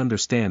did not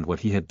understand what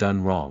he had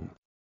done wrong.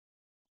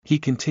 He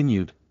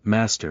continued,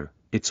 Master,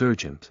 it's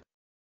urgent.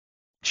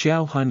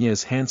 Xiao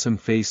Hanya's handsome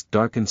face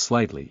darkened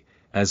slightly,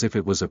 as if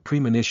it was a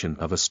premonition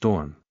of a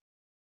storm.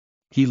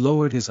 He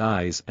lowered his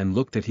eyes and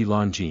looked at He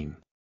Lanjin.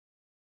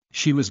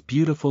 She was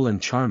beautiful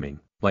and charming,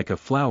 like a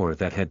flower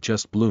that had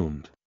just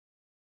bloomed.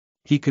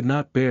 He could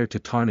not bear to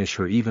tarnish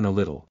her even a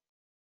little.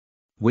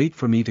 Wait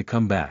for me to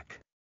come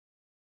back.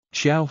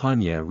 Xiao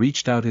Hanya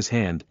reached out his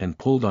hand and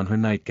pulled on her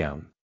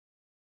nightgown.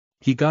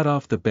 He got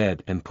off the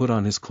bed and put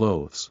on his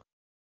clothes.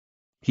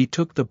 He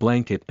took the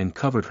blanket and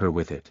covered her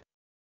with it.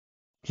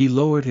 He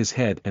lowered his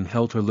head and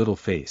held her little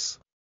face.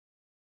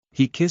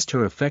 He kissed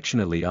her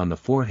affectionately on the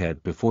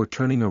forehead before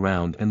turning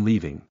around and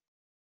leaving.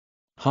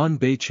 Han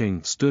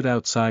Beiqing stood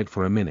outside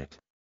for a minute.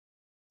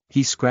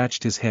 He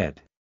scratched his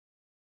head.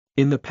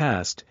 In the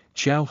past,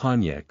 Xiao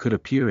Hanya could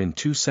appear in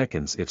 2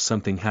 seconds if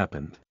something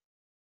happened.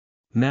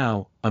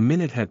 Now, a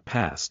minute had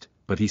passed,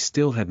 but he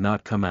still had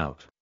not come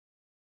out.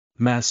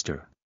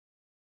 Master.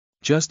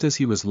 Just as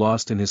he was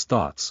lost in his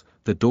thoughts,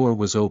 the door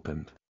was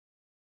opened.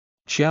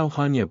 Xiao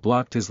Hanya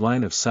blocked his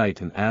line of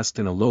sight and asked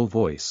in a low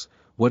voice,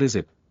 What is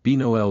it,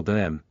 Bnoel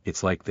them,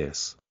 it's like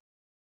this.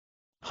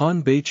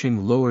 Han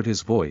Beiqing lowered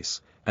his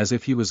voice, as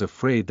if he was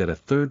afraid that a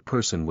third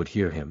person would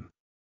hear him.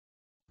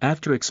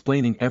 After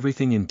explaining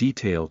everything in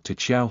detail to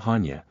Xiao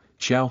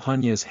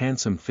Hanya's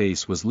handsome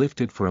face was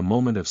lifted for a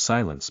moment of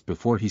silence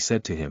before he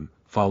said to him,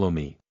 Follow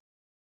me.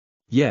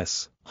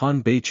 Yes,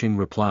 Han Beiqing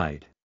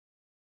replied.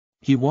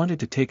 He wanted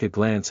to take a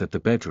glance at the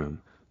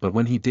bedroom, but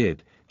when he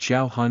did,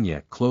 Xiao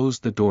Hanya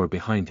closed the door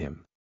behind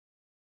him.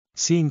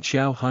 Seeing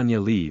Xiao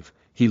Hanya leave,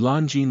 He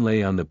Lanjin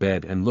lay on the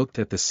bed and looked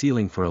at the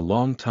ceiling for a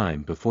long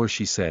time before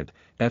she said,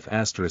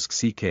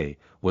 F***ck,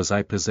 was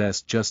I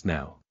possessed just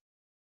now?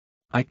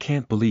 I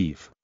can't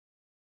believe.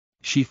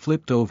 She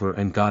flipped over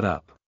and got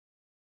up.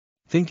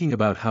 Thinking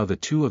about how the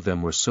two of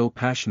them were so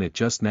passionate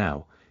just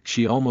now,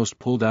 she almost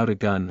pulled out a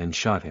gun and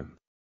shot him.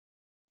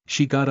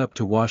 She got up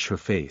to wash her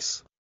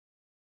face.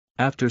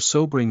 After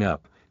sobering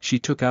up, she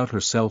took out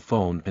her cell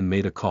phone and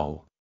made a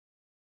call.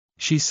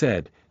 She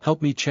said,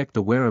 Help me check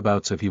the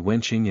whereabouts of He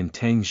Wenqing and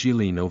Tang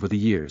Jilin over the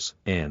years,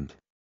 and...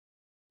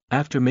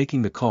 After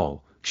making the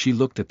call, she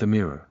looked at the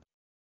mirror.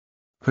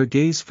 Her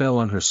gaze fell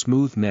on her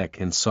smooth neck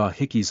and saw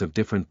hickeys of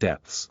different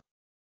depths.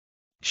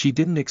 She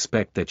didn't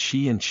expect that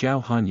she and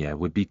Xiao Hanya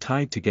would be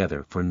tied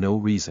together for no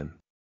reason.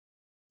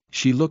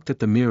 She looked at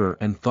the mirror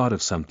and thought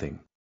of something.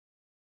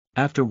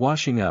 After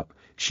washing up,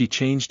 she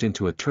changed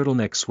into a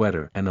turtleneck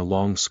sweater and a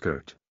long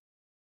skirt.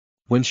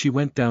 When she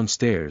went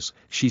downstairs,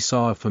 she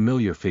saw a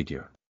familiar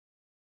figure.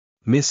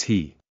 Miss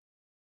He.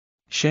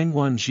 Sheng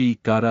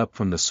Wanji got up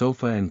from the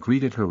sofa and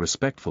greeted her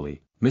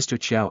respectfully. Mr.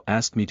 Qiao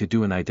asked me to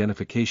do an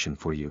identification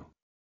for you.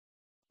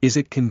 Is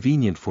it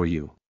convenient for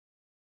you?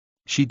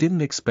 She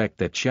didn't expect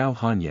that Xiao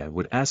Hanya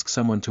would ask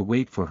someone to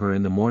wait for her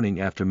in the morning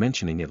after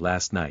mentioning it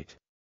last night.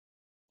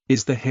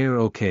 Is the hair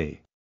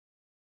okay?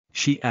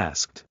 She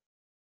asked.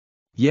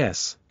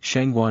 Yes,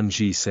 Sheng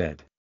Wanji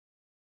said.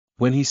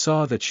 When he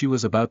saw that she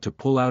was about to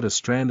pull out a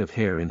strand of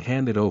hair and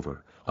hand it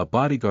over, a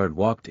bodyguard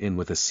walked in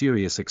with a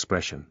serious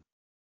expression.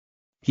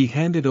 He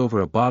handed over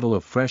a bottle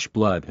of fresh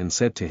blood and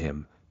said to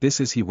him, "This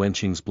is He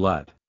Wenqing's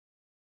blood."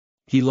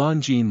 He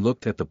Lanjin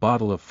looked at the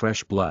bottle of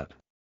fresh blood.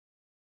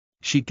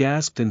 She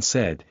gasped and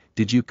said,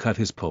 "Did you cut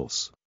his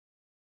pulse?"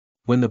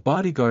 When the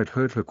bodyguard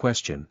heard her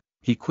question,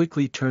 he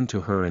quickly turned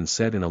to her and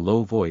said in a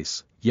low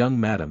voice, "Young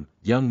madam,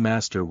 young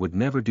master would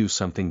never do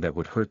something that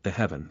would hurt the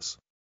heavens."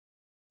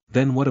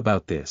 Then what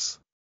about this?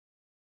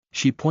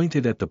 She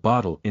pointed at the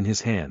bottle in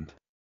his hand.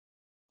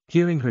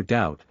 Hearing her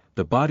doubt,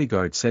 the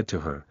bodyguard said to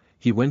her,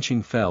 "He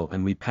Wenqing fell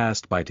and we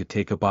passed by to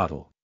take a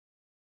bottle."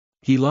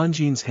 He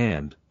Lanjin's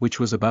hand, which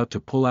was about to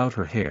pull out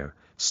her hair,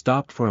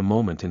 stopped for a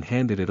moment and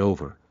handed it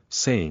over,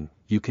 saying,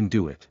 "You can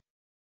do it."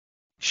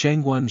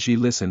 Sheng Wanji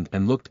listened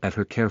and looked at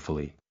her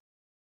carefully.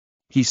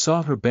 He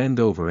saw her bend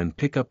over and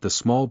pick up the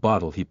small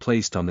bottle he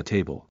placed on the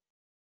table.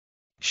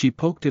 She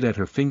poked it at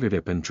her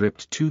fingertip and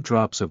dripped 2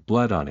 drops of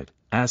blood on it,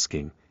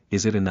 asking,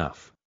 "Is it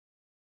enough?"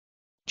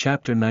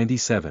 Chapter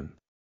 97.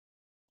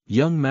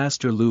 Young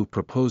Master Lu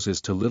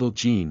proposes to little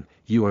Jean.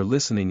 You are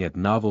listening at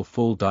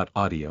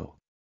novelfull.audio.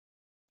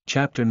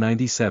 Chapter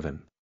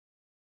 97.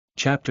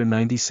 Chapter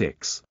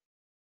 96.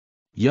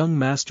 Young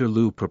Master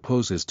Lu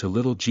proposes to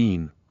little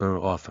Jean.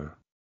 Author.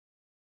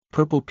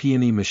 Purple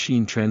Peony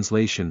Machine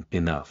Translation.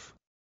 Enough.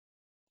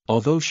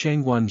 Although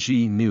Sheng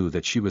Wanji knew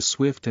that she was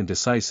swift and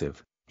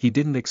decisive, he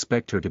didn't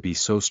expect her to be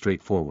so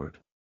straightforward.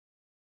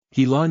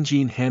 He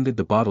Lanjin handed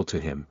the bottle to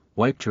him,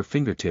 wiped her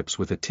fingertips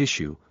with a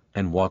tissue,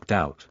 and walked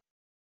out.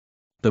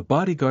 The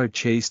bodyguard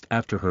chased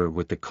after her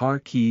with the car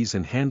keys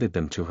and handed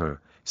them to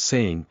her,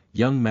 saying,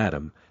 "Young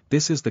madam,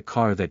 this is the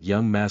car that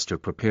young master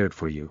prepared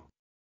for you.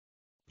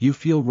 You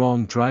feel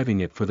wrong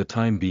driving it for the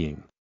time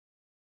being.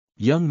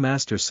 Young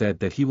master said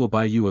that he will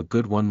buy you a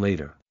good one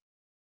later."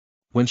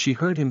 When she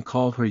heard him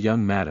call her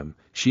young madam,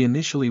 she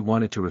initially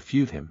wanted to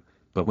refute him,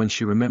 but when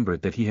she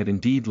remembered that he had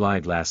indeed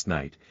lied last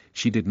night,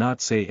 she did not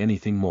say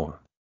anything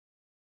more.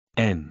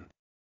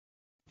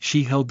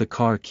 She held the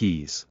car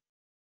keys.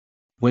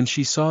 When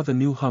she saw the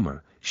new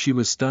Hummer, she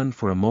was stunned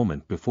for a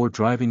moment before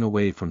driving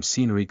away from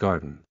Scenery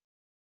Garden.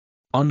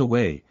 On the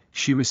way,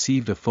 she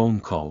received a phone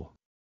call.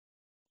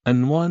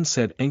 Anwan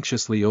said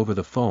anxiously over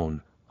the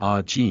phone,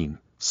 "Ah Jean,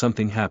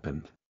 something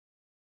happened."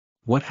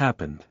 "What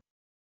happened?"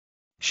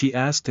 she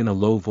asked in a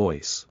low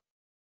voice.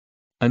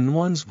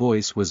 Anwan's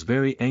voice was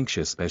very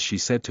anxious as she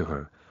said to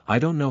her, "I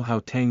don't know how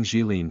Tang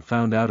Jilin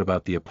found out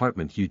about the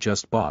apartment you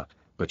just bought,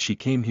 but she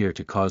came here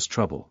to cause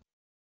trouble.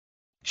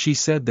 She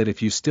said that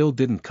if you still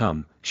didn't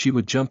come, she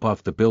would jump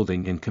off the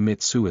building and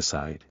commit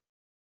suicide."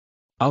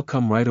 "I'll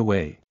come right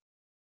away."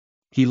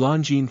 He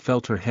Lanjin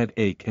felt her head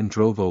ache and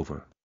drove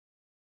over.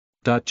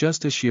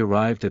 Just as she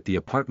arrived at the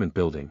apartment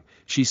building,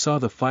 she saw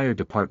the fire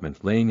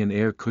department laying an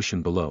air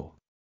cushion below.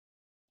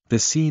 The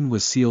scene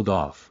was sealed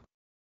off.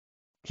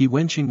 He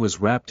Wenqing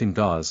was wrapped in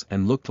gauze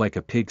and looked like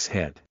a pig's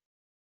head.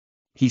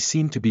 He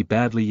seemed to be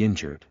badly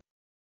injured.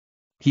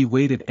 He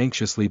waited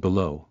anxiously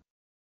below.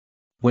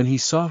 When he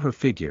saw her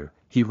figure,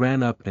 he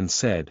ran up and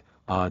said,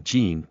 "Ah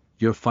Jean,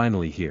 you're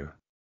finally here.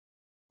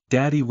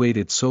 Daddy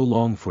waited so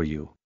long for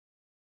you."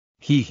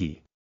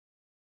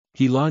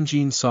 He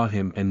Lanjin saw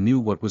him and knew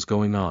what was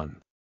going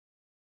on.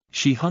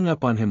 She hung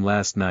up on him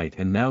last night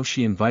and now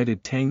she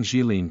invited Tang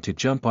Jilin to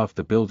jump off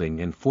the building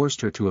and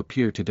forced her to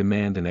appear to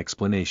demand an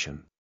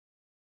explanation.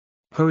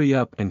 "Hurry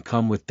up and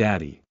come with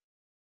Daddy.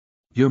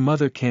 Your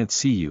mother can't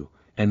see you,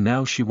 and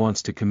now she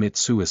wants to commit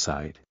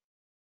suicide."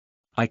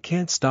 "I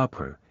can't stop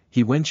her,"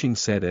 He Wenqing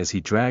said as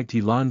he dragged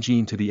He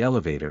Lanjin to the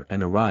elevator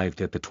and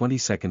arrived at the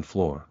 22nd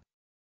floor.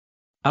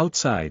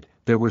 Outside,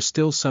 there were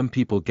still some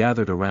people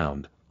gathered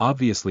around,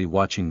 obviously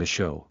watching the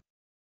show.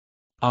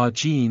 "Ah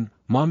Jean,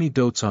 mommy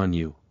dotes on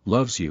you,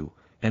 loves you,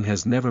 and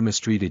has never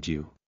mistreated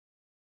you.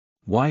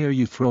 Why are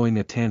you throwing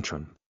a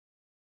tantrum?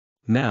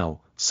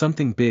 Now,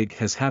 something big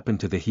has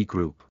happened to the He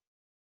Group.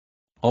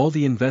 All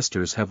the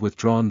investors have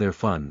withdrawn their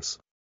funds.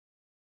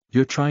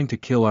 You're trying to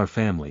kill our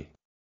family.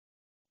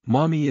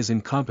 Mommy is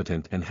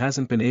incompetent and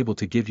hasn't been able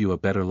to give you a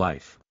better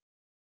life.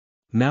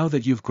 Now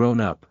that you've grown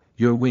up,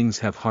 your wings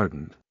have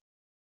hardened.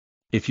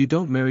 If you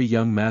don't marry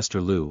young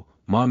Master Lu,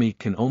 Mommy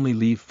can only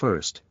leave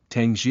first."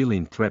 Tang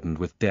Jilin threatened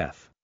with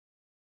death.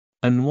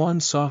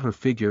 Anwan saw her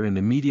figure and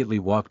immediately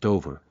walked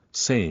over,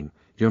 saying,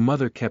 your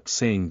mother kept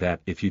saying that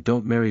if you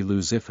don't marry Lu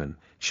Zifan,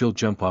 she'll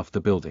jump off the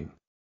building.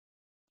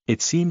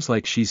 It seems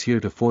like she's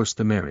here to force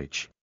the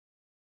marriage.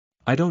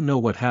 I don't know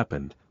what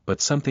happened, but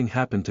something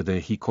happened to the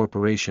He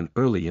Corporation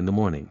early in the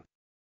morning.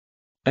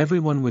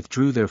 Everyone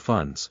withdrew their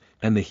funds,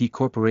 and the He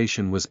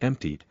Corporation was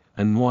emptied,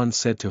 and Nguyen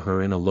said to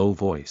her in a low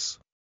voice.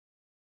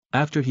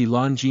 After He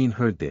Longjin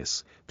heard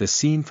this, the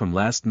scene from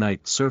last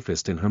night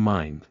surfaced in her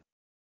mind.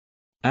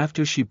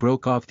 After she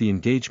broke off the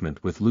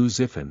engagement with Lu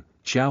Zifan,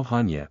 Xiao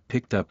Hanya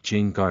picked up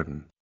Jing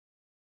Garden.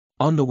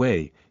 On the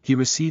way, he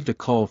received a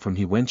call from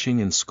He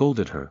Wenqing and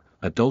scolded her,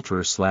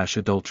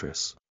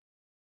 adulterer/adulteress.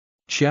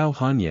 Xiao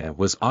Hanya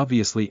was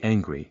obviously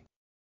angry.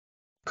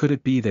 Could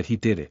it be that he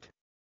did it?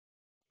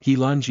 He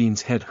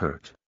Longjin's head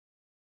hurt.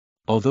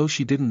 Although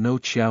she didn't know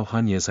Xiao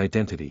Hanya's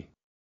identity.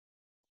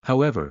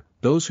 However,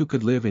 those who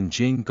could live in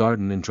Jing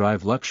Garden and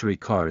drive luxury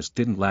cars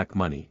didn't lack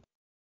money.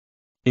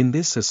 In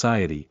this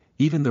society,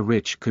 even the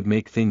rich could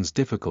make things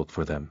difficult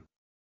for them.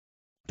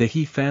 The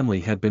He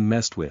family had been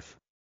messed with.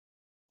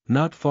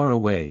 Not far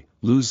away,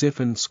 Lu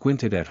Zifan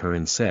squinted at her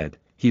and said,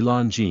 He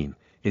Longjin,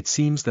 it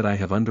seems that I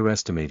have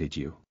underestimated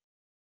you.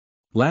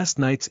 Last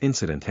night's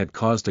incident had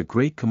caused a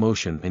great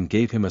commotion and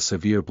gave him a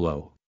severe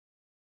blow.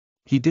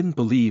 He didn't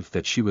believe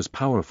that she was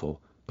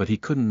powerful, but he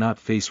couldn't not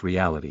face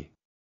reality.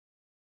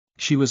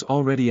 She was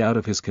already out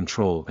of his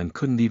control and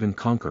couldn't even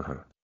conquer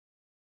her.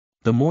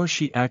 The more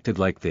she acted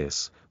like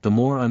this, the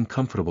more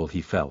uncomfortable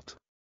he felt.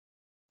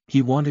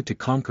 He wanted to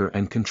conquer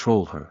and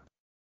control her.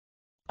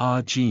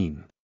 Ah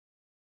Jean.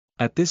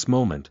 At this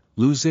moment,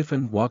 Lu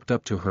Zifan walked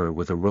up to her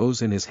with a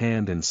rose in his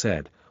hand and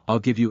said, I'll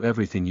give you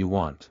everything you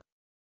want.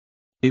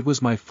 It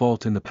was my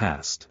fault in the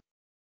past.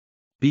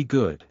 Be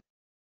good.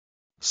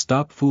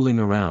 Stop fooling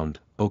around,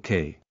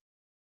 okay?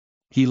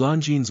 He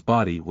Longjin's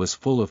body was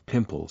full of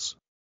pimples.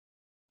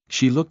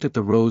 She looked at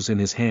the rose in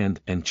his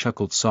hand and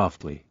chuckled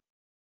softly.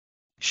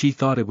 She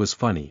thought it was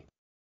funny.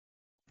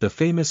 The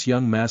famous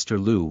young Master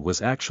Lu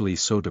was actually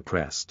so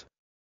depressed.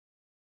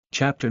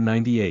 Chapter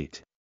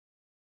 98.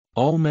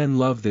 All men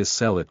love this.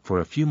 Sell it for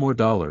a few more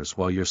dollars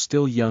while you're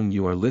still young.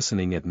 You are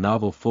listening at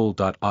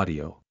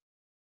novelfull.audio.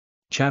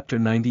 Chapter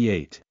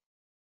 98.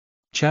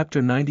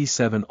 Chapter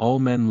 97. All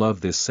men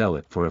love this. Sell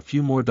it for a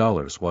few more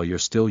dollars while you're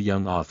still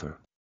young. Author.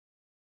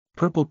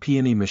 Purple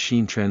Peony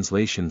Machine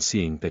Translation.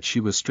 Seeing that she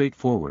was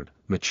straightforward,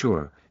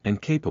 mature,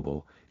 and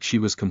capable, she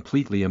was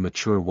completely a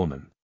mature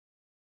woman.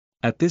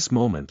 At this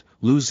moment,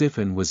 Lu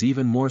Zifan was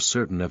even more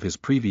certain of his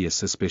previous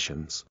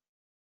suspicions.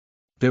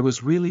 There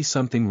was really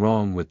something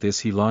wrong with this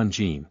He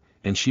Longjin,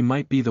 and she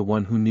might be the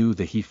one who knew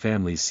the He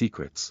family's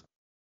secrets.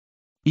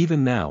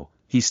 Even now,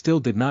 he still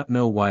did not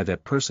know why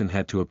that person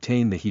had to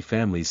obtain the He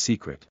family's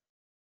secret.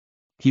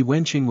 He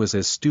Wenqing was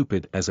as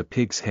stupid as a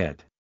pig's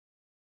head.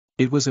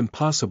 It was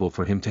impossible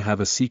for him to have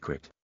a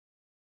secret.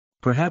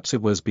 Perhaps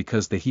it was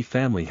because the He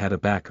family had a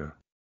backer.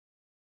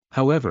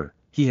 However,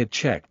 he had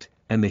checked,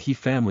 and the He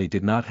family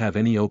did not have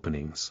any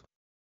openings.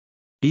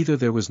 Either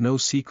there was no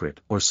secret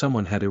or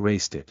someone had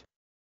erased it.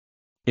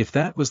 If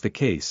that was the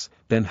case,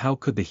 then how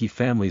could the He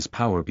family's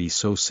power be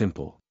so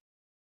simple?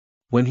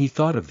 When he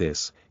thought of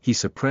this, he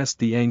suppressed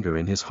the anger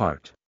in his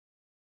heart.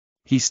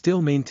 He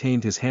still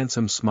maintained his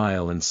handsome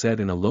smile and said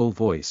in a low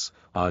voice,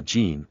 Ah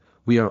Jean,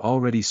 we are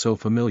already so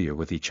familiar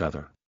with each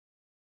other.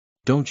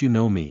 Don't you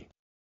know me?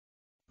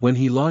 When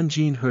He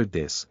Longjin heard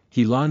this,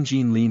 He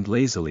Longjin leaned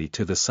lazily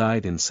to the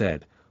side and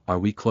said, Are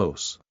we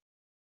close?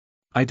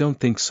 I don't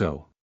think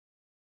so.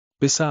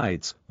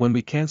 Besides, when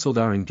we cancelled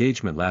our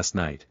engagement last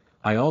night,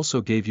 I also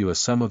gave you a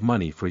sum of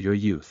money for your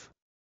youth.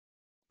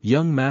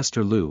 Young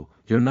Master Lu,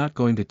 you're not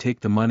going to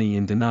take the money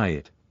and deny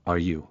it, are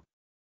you?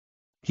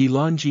 He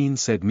Longjin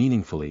said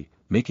meaningfully,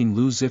 making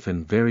Lu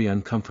Zifan very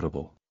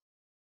uncomfortable.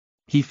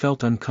 He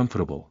felt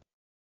uncomfortable.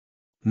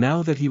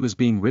 Now that he was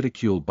being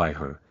ridiculed by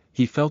her,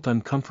 he felt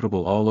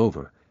uncomfortable all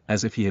over,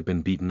 as if he had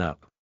been beaten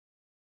up.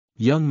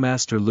 Young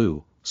Master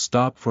Lu,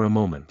 stop for a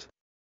moment.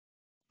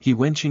 He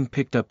Wenqing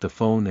picked up the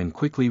phone and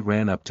quickly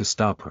ran up to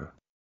stop her.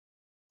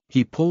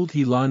 He pulled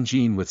He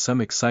Longjin with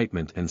some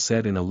excitement and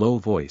said in a low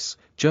voice,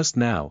 Just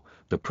now,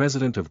 the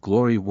president of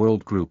Glory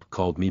World Group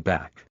called me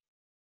back.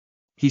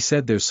 He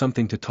said there's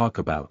something to talk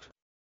about.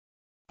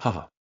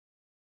 Haha.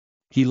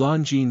 He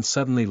Longjin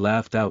suddenly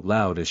laughed out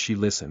loud as she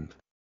listened.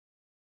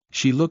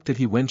 She looked at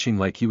He Wenqing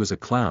like he was a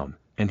clown,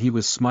 and he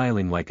was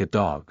smiling like a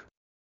dog.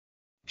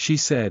 She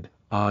said,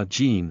 Ah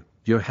Jean,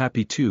 you're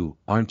happy too,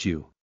 aren't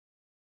you?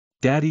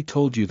 Daddy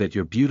told you that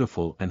you're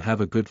beautiful and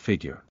have a good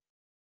figure.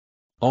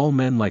 All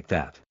men like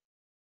that.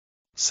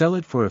 Sell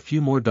it for a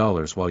few more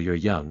dollars while you're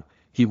young,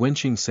 He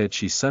Wenqing said.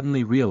 She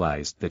suddenly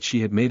realized that she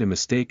had made a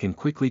mistake and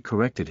quickly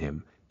corrected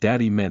him.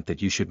 Daddy meant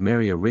that you should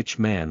marry a rich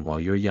man while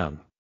you're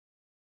young.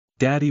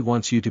 Daddy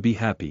wants you to be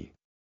happy.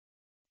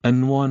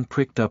 And Nguyen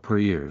pricked up her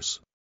ears.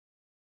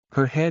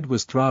 Her head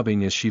was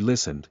throbbing as she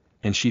listened,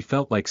 and she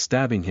felt like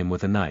stabbing him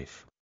with a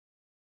knife.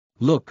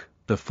 Look,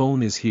 the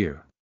phone is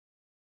here.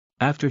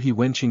 After He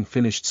Wenqing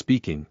finished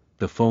speaking,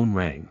 the phone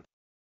rang.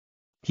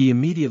 He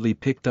immediately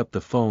picked up the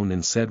phone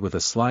and said with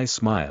a sly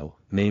smile,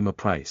 Name a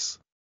price.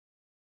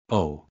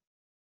 Oh.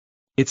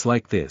 It's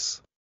like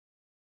this.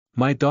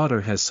 My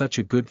daughter has such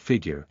a good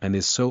figure and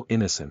is so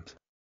innocent.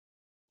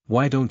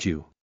 Why don't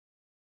you?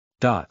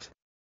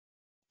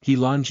 He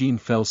Longine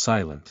fell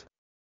silent.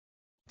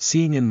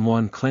 Seeing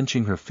N1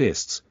 clenching her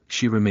fists,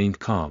 she remained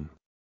calm.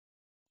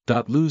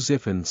 Lu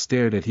Zifan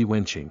stared at He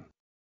Wenqing.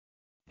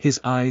 His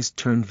eyes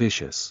turned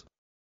vicious.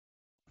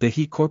 The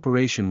He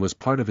Corporation was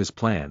part of his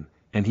plan,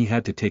 and he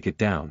had to take it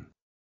down.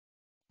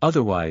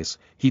 Otherwise,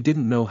 he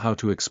didn't know how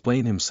to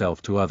explain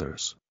himself to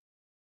others.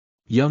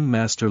 Young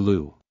Master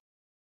Lu.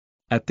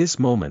 At this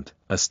moment,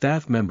 a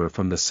staff member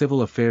from the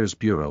Civil Affairs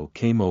Bureau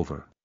came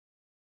over.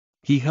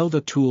 He held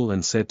a tool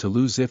and said to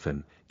Lu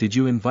Zifan, "Did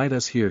you invite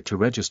us here to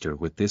register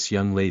with this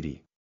young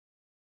lady?"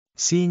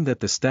 Seeing that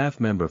the staff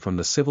member from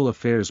the Civil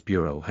Affairs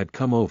Bureau had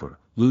come over,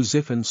 Lu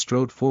Zifan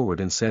strode forward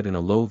and said in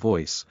a low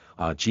voice,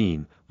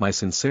 Jean, my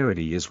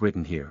sincerity is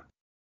written here."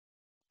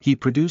 He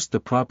produced the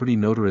property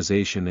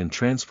notarization and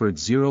transferred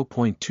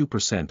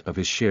 0.2% of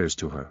his shares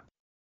to her.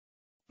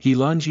 He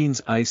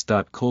Longine's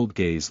ice-cold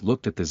gaze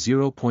looked at the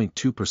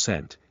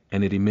 0.2%,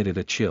 and it emitted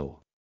a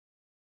chill.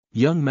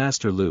 "Young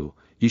Master Lu,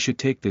 you should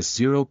take this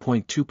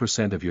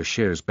 0.2% of your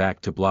shares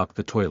back to block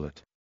the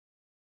toilet.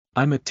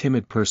 I'm a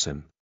timid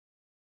person.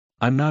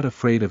 I'm not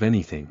afraid of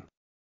anything.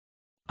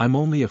 I'm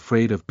only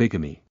afraid of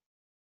bigamy."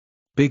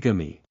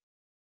 Bigamy.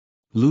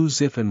 Lu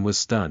Zifan was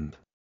stunned.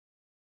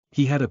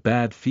 He had a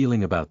bad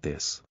feeling about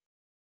this.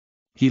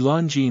 He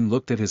Longine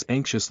looked at his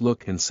anxious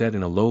look and said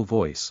in a low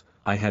voice,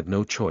 "I had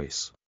no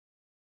choice.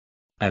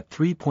 At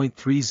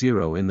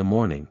 3:30 in the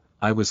morning,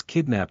 I was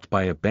kidnapped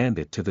by a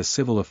bandit to the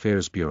Civil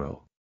Affairs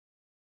Bureau.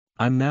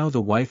 I'm now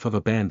the wife of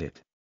a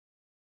bandit."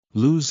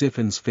 Lu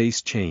Zifan's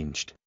face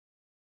changed.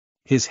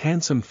 His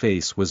handsome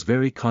face was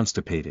very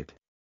constipated.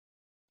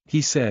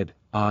 He said,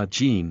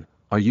 Jean,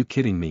 are you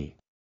kidding me?"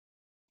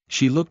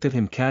 She looked at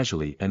him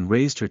casually and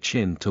raised her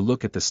chin to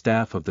look at the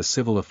staff of the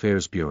Civil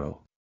Affairs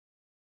Bureau.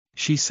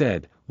 She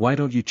said, "Why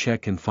don't you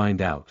check and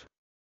find out?"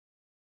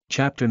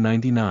 Chapter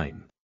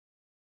 99.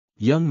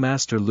 Young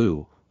Master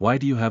Lu, why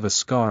do you have a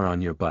scar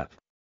on your butt?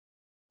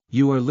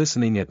 You are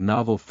listening at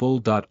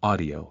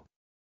novelfull.audio.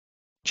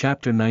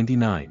 Chapter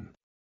 99.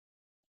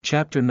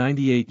 Chapter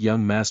 98.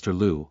 Young Master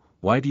Lu,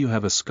 why do you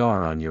have a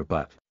scar on your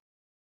butt?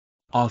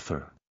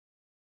 Author.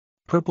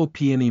 Purple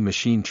Peony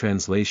Machine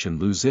Translation.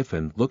 Lu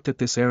Zifan looked at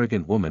this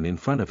arrogant woman in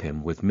front of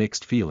him with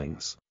mixed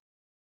feelings.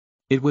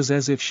 It was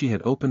as if she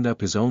had opened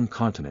up his own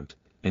continent,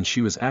 and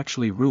she was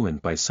actually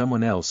ruined by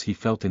someone else. He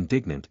felt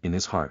indignant in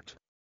his heart.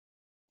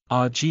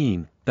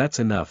 Jean, that's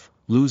enough,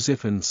 Lu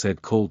Zifan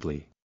said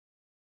coldly.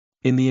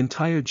 In the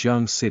entire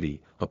Jiang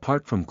City,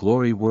 apart from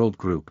Glory World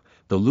Group,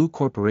 the Lu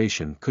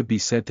Corporation could be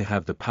said to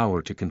have the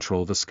power to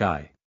control the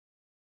sky.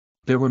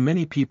 There were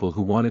many people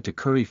who wanted to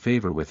curry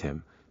favor with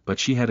him, but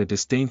she had a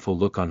disdainful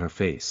look on her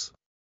face.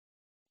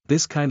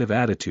 This kind of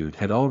attitude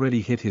had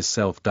already hit his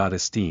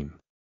self-esteem.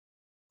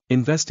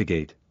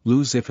 "Investigate,"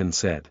 Lu Zifan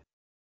said.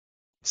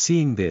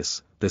 Seeing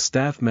this, the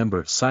staff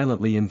member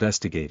silently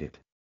investigated.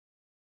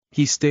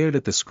 He stared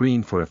at the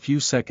screen for a few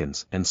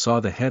seconds and saw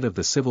the head of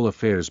the Civil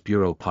Affairs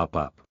Bureau pop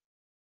up.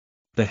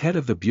 The head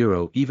of the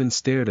bureau even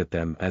stared at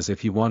them as if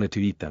he wanted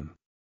to eat them.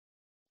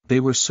 They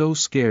were so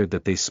scared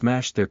that they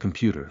smashed their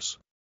computers.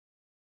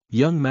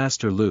 "Young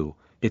Master Lu,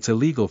 it's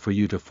illegal for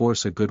you to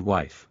force a good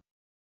wife.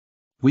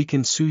 We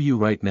can sue you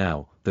right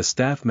now," the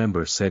staff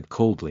member said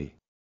coldly.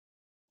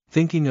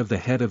 Thinking of the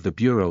head of the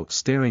bureau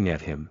staring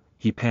at him,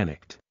 he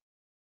panicked.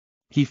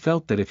 He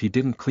felt that if he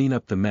didn't clean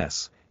up the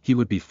mess, he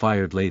would be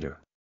fired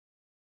later.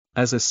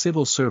 As a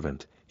civil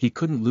servant, he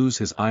couldn't lose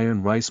his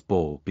iron rice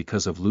bowl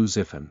because of Lu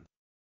Zifan.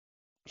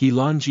 He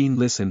Longine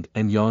listened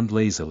and yawned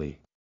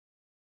lazily.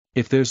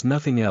 "If there's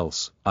nothing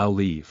else, I'll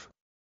leave.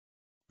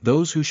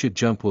 Those who should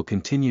jump will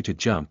continue to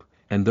jump,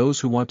 and those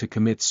who want to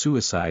commit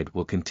suicide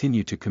will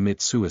continue to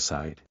commit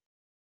suicide.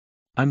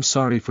 I'm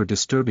sorry for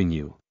disturbing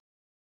you."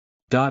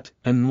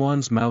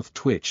 N1's mouth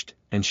twitched,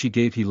 and she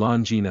gave He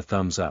Longine a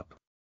thumbs up.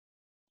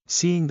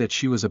 Seeing that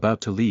she was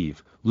about to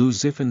leave, Lu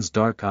Zifan's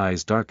dark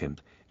eyes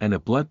darkened, and a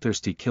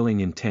bloodthirsty killing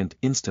intent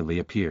instantly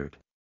appeared.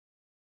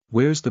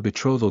 "Where's the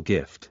betrothal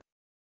gift?"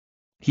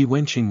 He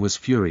Wenqing was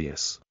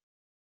furious.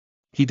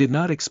 He did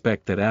not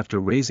expect that after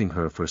raising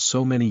her for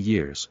so many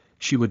years,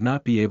 she would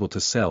not be able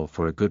to sell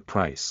for a good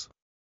price.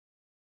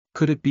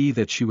 Could it be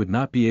that she would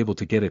not be able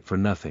to get it for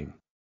nothing?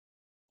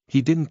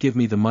 "He didn't give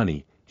me the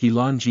money," He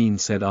Longine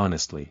said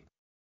honestly.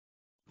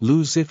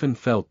 Lu Zifan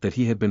felt that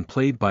he had been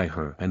played by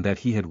her and that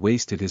he had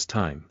wasted his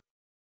time.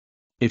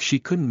 If she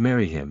couldn't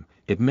marry him,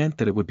 it meant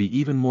that it would be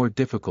even more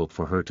difficult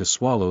for her to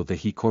swallow the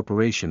He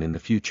Corporation in the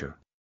future.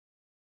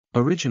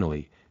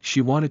 Originally,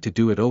 she wanted to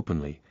do it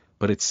openly,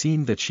 but it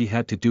seemed that she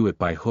had to do it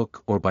by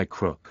hook or by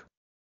crook.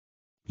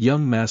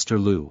 "Young Master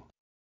Lu.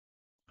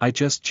 I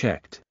just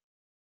checked.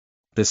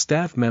 The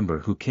staff member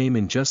who came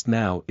in just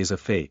now is a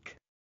fake.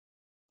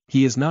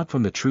 He is not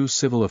from the true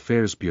Civil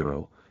Affairs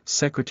Bureau."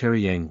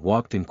 Secretary Yang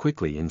walked in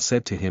quickly and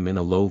said to him in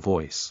a low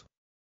voice.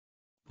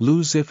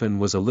 Lu Zifan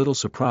was a little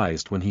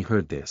surprised when he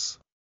heard this.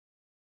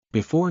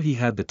 Before he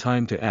had the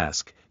time to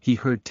ask, he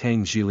heard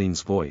Tang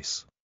Jilin's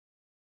voice.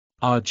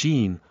 Ah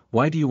Jean,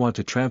 why do you want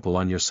to trample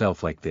on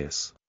yourself like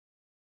this?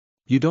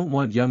 You don't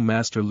want young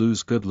Master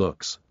Lu's good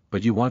looks,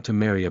 but you want to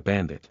marry a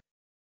bandit.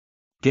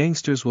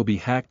 Gangsters will be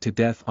hacked to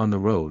death on the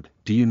road,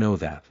 do you know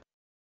that?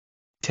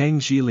 Tang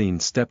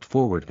Jilin stepped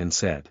forward and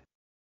said.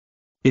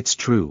 It's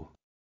true.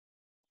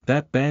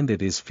 That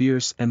bandit is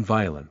fierce and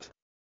violent.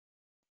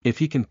 If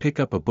he can pick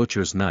up a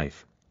butcher's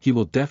knife, he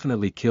will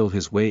definitely kill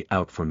his way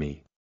out for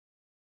me.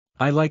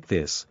 I like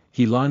this,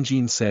 He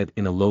Longjin said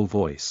in a low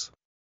voice.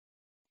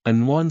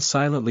 An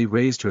silently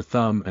raised her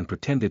thumb and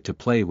pretended to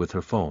play with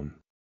her phone.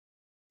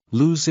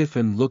 Lu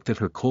Zifan looked at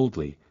her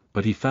coldly,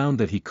 but he found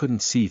that he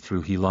couldn't see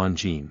through He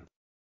Longjin.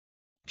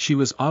 She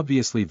was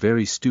obviously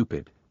very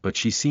stupid, but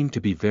she seemed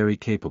to be very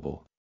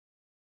capable.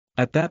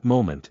 At that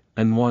moment,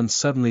 An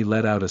suddenly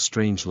let out a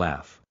strange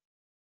laugh.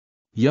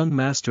 Young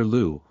Master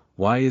Lu,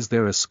 why is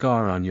there a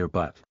scar on your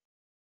butt?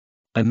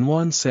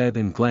 An said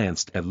and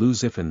glanced at Lu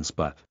Zifan's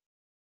butt.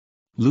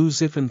 Lu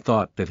Zifan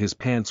thought that his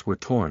pants were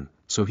torn,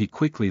 so he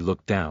quickly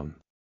looked down.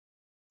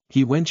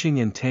 He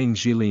Wenqing and Tang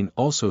Jilin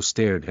also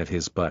stared at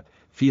his butt,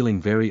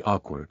 feeling very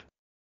awkward.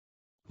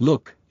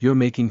 Look, you're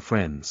making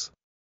friends.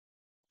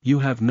 You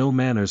have no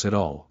manners at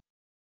all.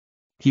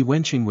 He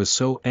Wenqing was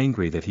so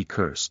angry that he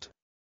cursed.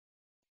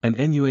 And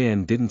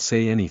Nguyen didn't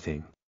say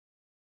anything.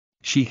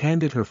 She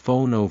handed her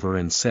phone over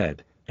and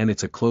said, and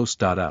it's a close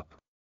dot up.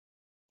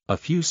 A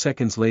few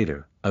seconds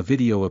later, a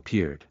video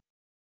appeared.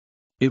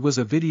 It was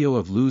a video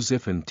of Lu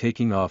Zifan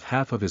taking off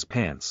half of his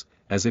pants,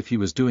 as if he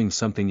was doing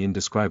something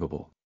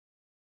indescribable.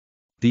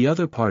 The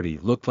other party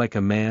looked like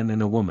a man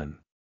and a woman.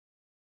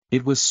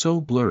 It was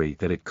so blurry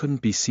that it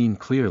couldn't be seen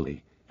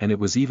clearly, and it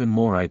was even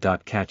more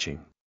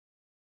eye-catching.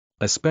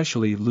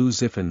 Especially Lu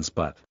Zifan's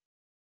butt.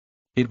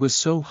 It was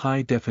so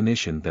high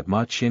definition that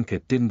Ma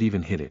Qianke didn't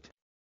even hit it.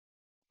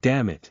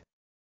 Damn it!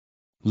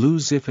 Lu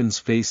Zifan's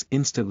face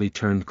instantly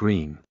turned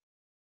green.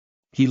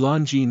 He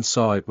Longjin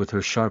saw it with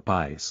her sharp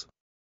eyes.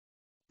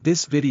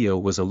 This video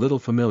was a little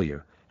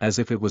familiar, as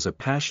if it was a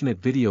passionate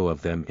video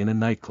of them in a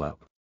nightclub.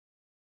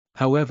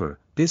 However,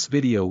 this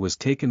video was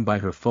taken by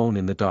her phone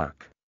in the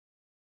dark.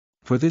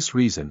 For this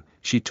reason,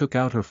 she took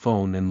out her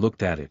phone and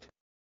looked at it.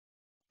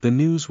 The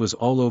news was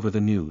all over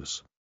the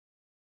news.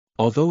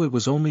 Although it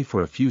was only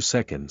for a few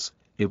seconds,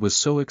 it was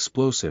so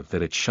explosive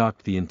that it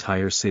shocked the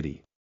entire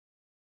city.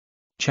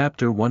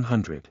 Chapter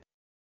 100.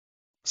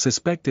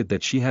 Suspected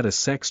that she had a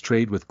sex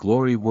trade with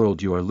Glory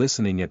World. You are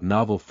listening at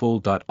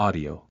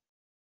novelfull.audio.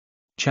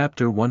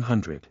 Chapter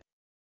 100.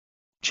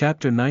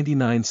 Chapter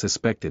 99.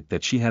 Suspected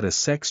that she had a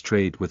sex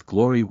trade with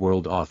Glory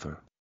World.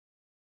 Author.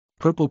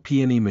 Purple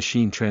Peony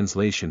Machine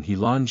Translation. He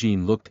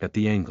Longjin looked at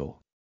the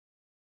angle.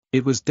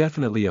 It was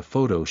definitely a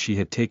photo she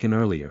had taken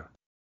earlier.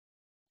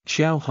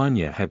 Xiao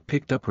Hanya had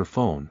picked up her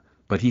phone,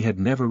 but he had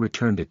never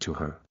returned it to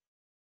her.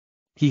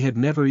 He had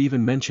never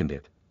even mentioned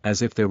it,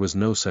 as if there was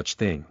no such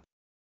thing.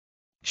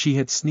 She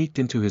had sneaked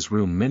into his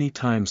room many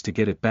times to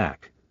get it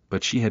back,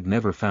 but she had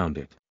never found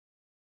it.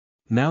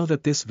 Now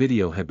that this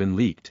video had been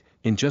leaked,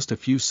 in just a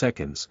few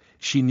seconds,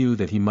 she knew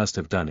that he must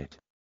have done it.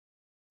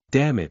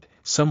 Damn it,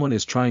 someone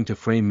is trying to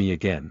frame me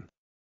again.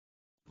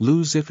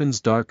 Lu Zifan's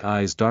dark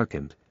eyes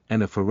darkened,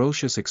 and a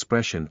ferocious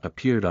expression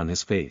appeared on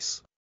his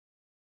face.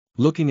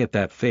 Looking at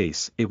that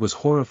face, it was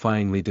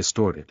horrifyingly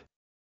distorted.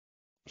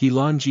 He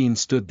Longjin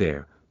stood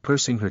there,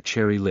 pursing her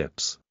cherry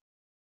lips.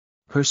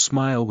 Her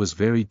smile was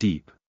very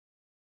deep.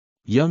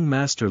 Young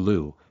Master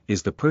Lu,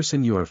 is the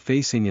person you are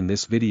facing in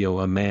this video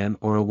a man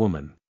or a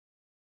woman?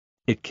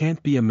 It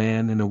can't be a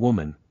man and a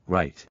woman,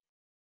 right?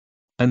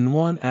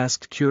 An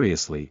asked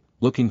curiously,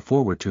 looking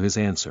forward to his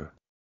answer.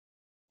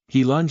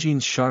 He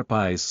Longjin's sharp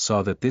eyes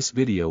saw that this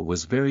video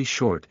was very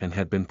short and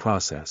had been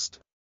processed.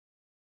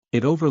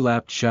 It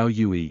overlapped Xiao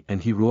Yui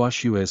and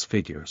Hiruoshue's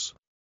figures.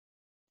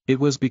 It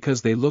was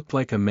because they looked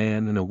like a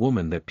man and a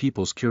woman that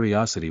people's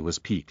curiosity was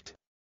piqued.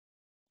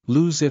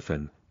 Lu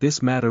Zifan,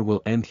 this matter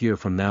will end here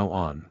from now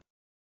on.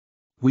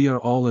 We are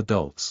all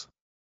adults.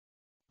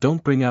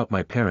 Don't bring out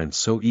my parents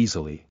so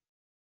easily.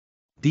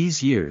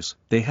 These years,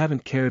 they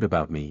haven't cared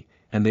about me,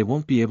 and they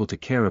won't be able to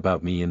care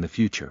about me in the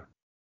future.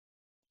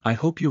 I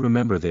hope you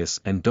remember this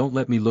and don't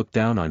let me look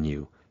down on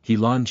you, He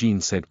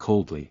Longjin said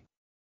coldly.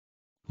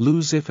 Lu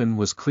Zifan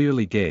was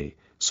clearly gay,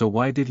 so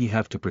why did he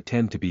have to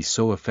pretend to be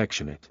so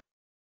affectionate?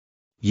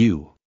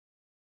 You.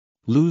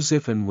 Lu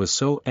Zifan was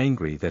so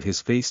angry that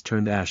his face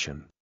turned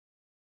ashen.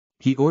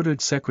 He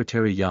ordered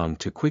Secretary Yang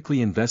to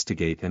quickly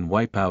investigate and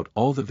wipe out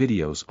all the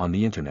videos on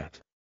the internet.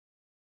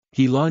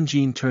 He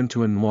Longjin turned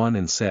to An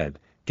and said,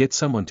 get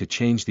someone to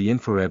change the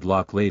infrared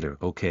lock later,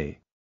 okay?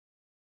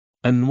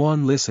 An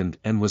listened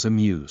and was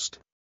amused.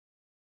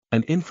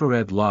 An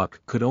infrared lock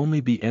could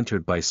only be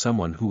entered by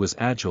someone who was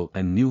agile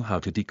and knew how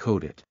to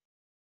decode it.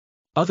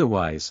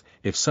 Otherwise,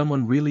 if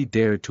someone really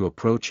dared to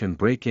approach and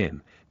break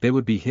in, they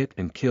would be hit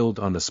and killed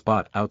on the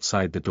spot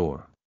outside the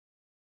door.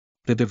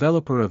 The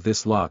developer of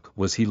this lock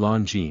was He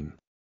Longjin.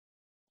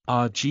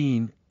 Ah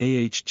Jean,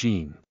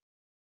 Jean.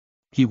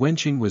 He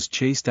Wenqing was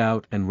chased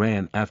out and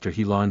ran after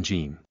He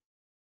Longjin.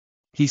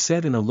 He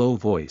said in a low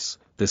voice,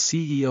 the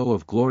CEO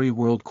of Glory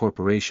World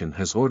Corporation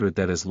has ordered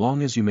that as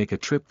long as you make a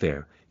trip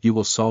there, you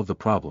will solve the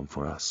problem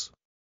for us.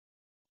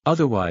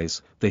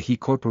 Otherwise, the He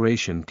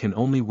Corporation can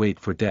only wait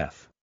for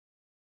death.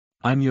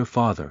 I'm your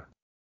father.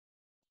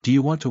 Do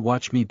you want to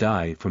watch me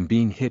die from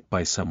being hit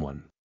by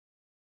someone?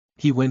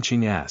 He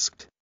Wenqing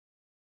asked.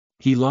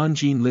 He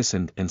Longjin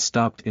listened and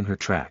stopped in her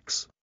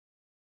tracks.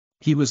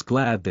 He was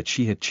glad that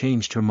she had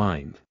changed her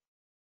mind.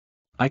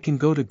 I can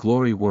go to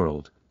Glory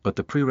World, but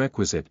the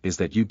prerequisite is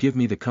that you give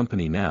me the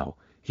company now,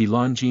 He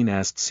Longjin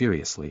asked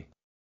seriously.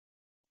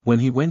 When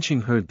He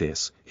Wenqing heard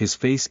this, his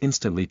face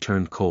instantly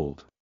turned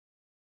cold.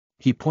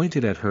 He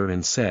pointed at her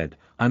and said,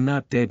 I'm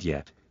not dead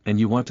yet, and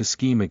you want to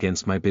scheme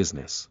against my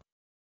business.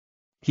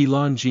 He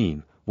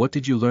Longjin, what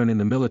did you learn in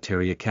the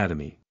military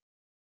academy?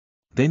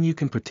 Then you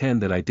can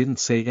pretend that I didn't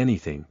say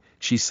anything,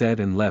 she said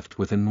and left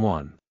with an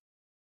Muan.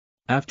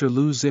 After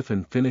Lu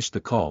Zifan finished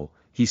the call,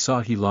 he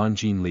saw He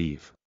Longjin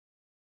leave.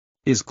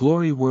 Is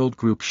Glory World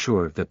Group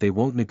sure that they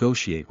won't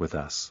negotiate with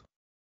us?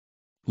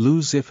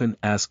 Lu Zifan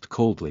asked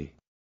coldly.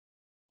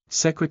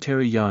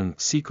 Secretary Yang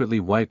secretly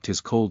wiped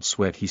his cold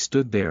sweat. He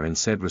stood there and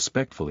said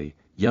respectfully,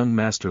 Young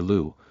Master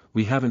Lu,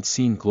 we haven't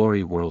seen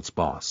Glory World's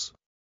boss.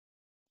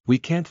 We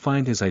can't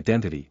find his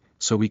identity,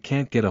 so we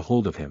can't get a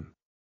hold of him.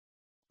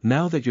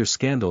 Now that your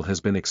scandal has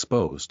been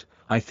exposed,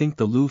 I think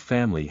the Lu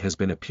family has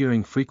been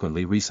appearing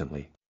frequently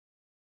recently.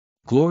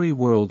 Glory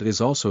World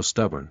is also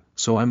stubborn,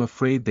 so I'm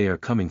afraid they are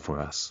coming for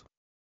us.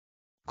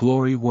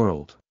 Glory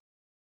World.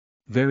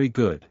 Very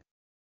good.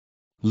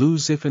 Lu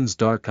Zifan's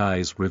dark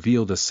eyes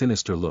revealed a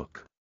sinister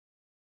look.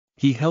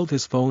 He held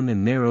his phone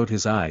and narrowed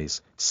his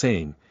eyes,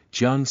 saying,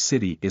 Jiang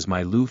City is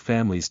my Lu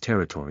family's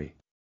territory.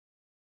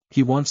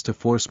 He wants to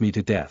force me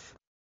to death.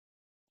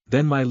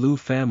 Then my Lu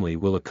family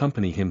will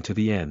accompany him to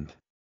the end.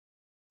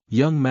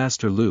 Young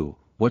Master Lu,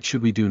 what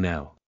should we do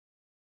now?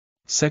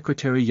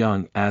 Secretary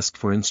Yang asked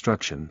for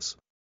instructions.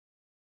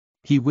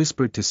 He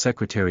whispered to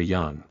Secretary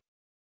Yang.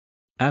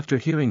 After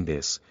hearing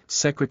this,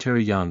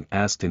 Secretary Yang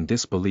asked in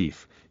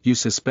disbelief, you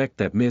suspect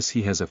that Miss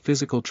He has a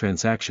physical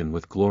transaction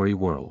with Glory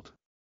World.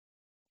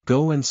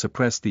 Go and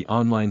suppress the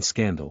online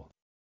scandal.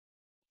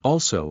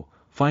 Also,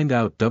 find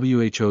out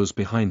who's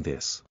behind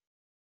this.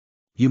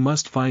 You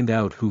must find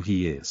out who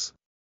he is.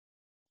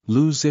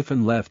 Lu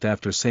Zifan left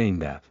after saying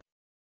that.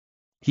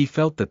 He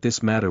felt that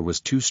this matter was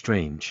too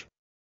strange.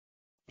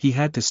 He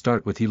had to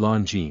start with He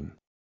Longjin.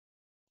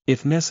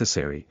 If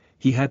necessary,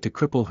 he had to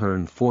cripple her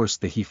and force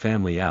the He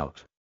family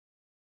out.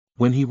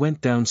 When he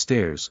went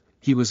downstairs,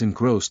 he was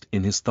engrossed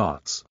in his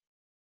thoughts.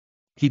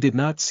 He did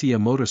not see a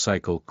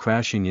motorcycle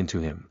crashing into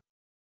him.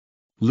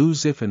 Lu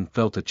Zifan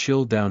felt a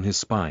chill down his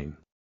spine.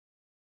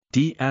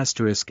 D****.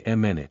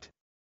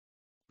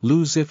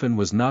 Lu Zifan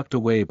was knocked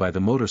away by the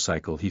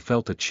motorcycle. He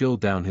felt a chill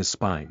down his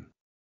spine.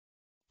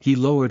 He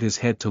lowered his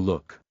head to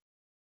look.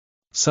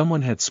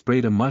 Someone had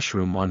sprayed a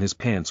mushroom on his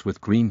pants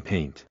with green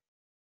paint.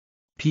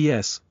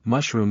 P.S.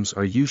 Mushrooms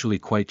are usually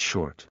quite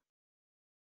short.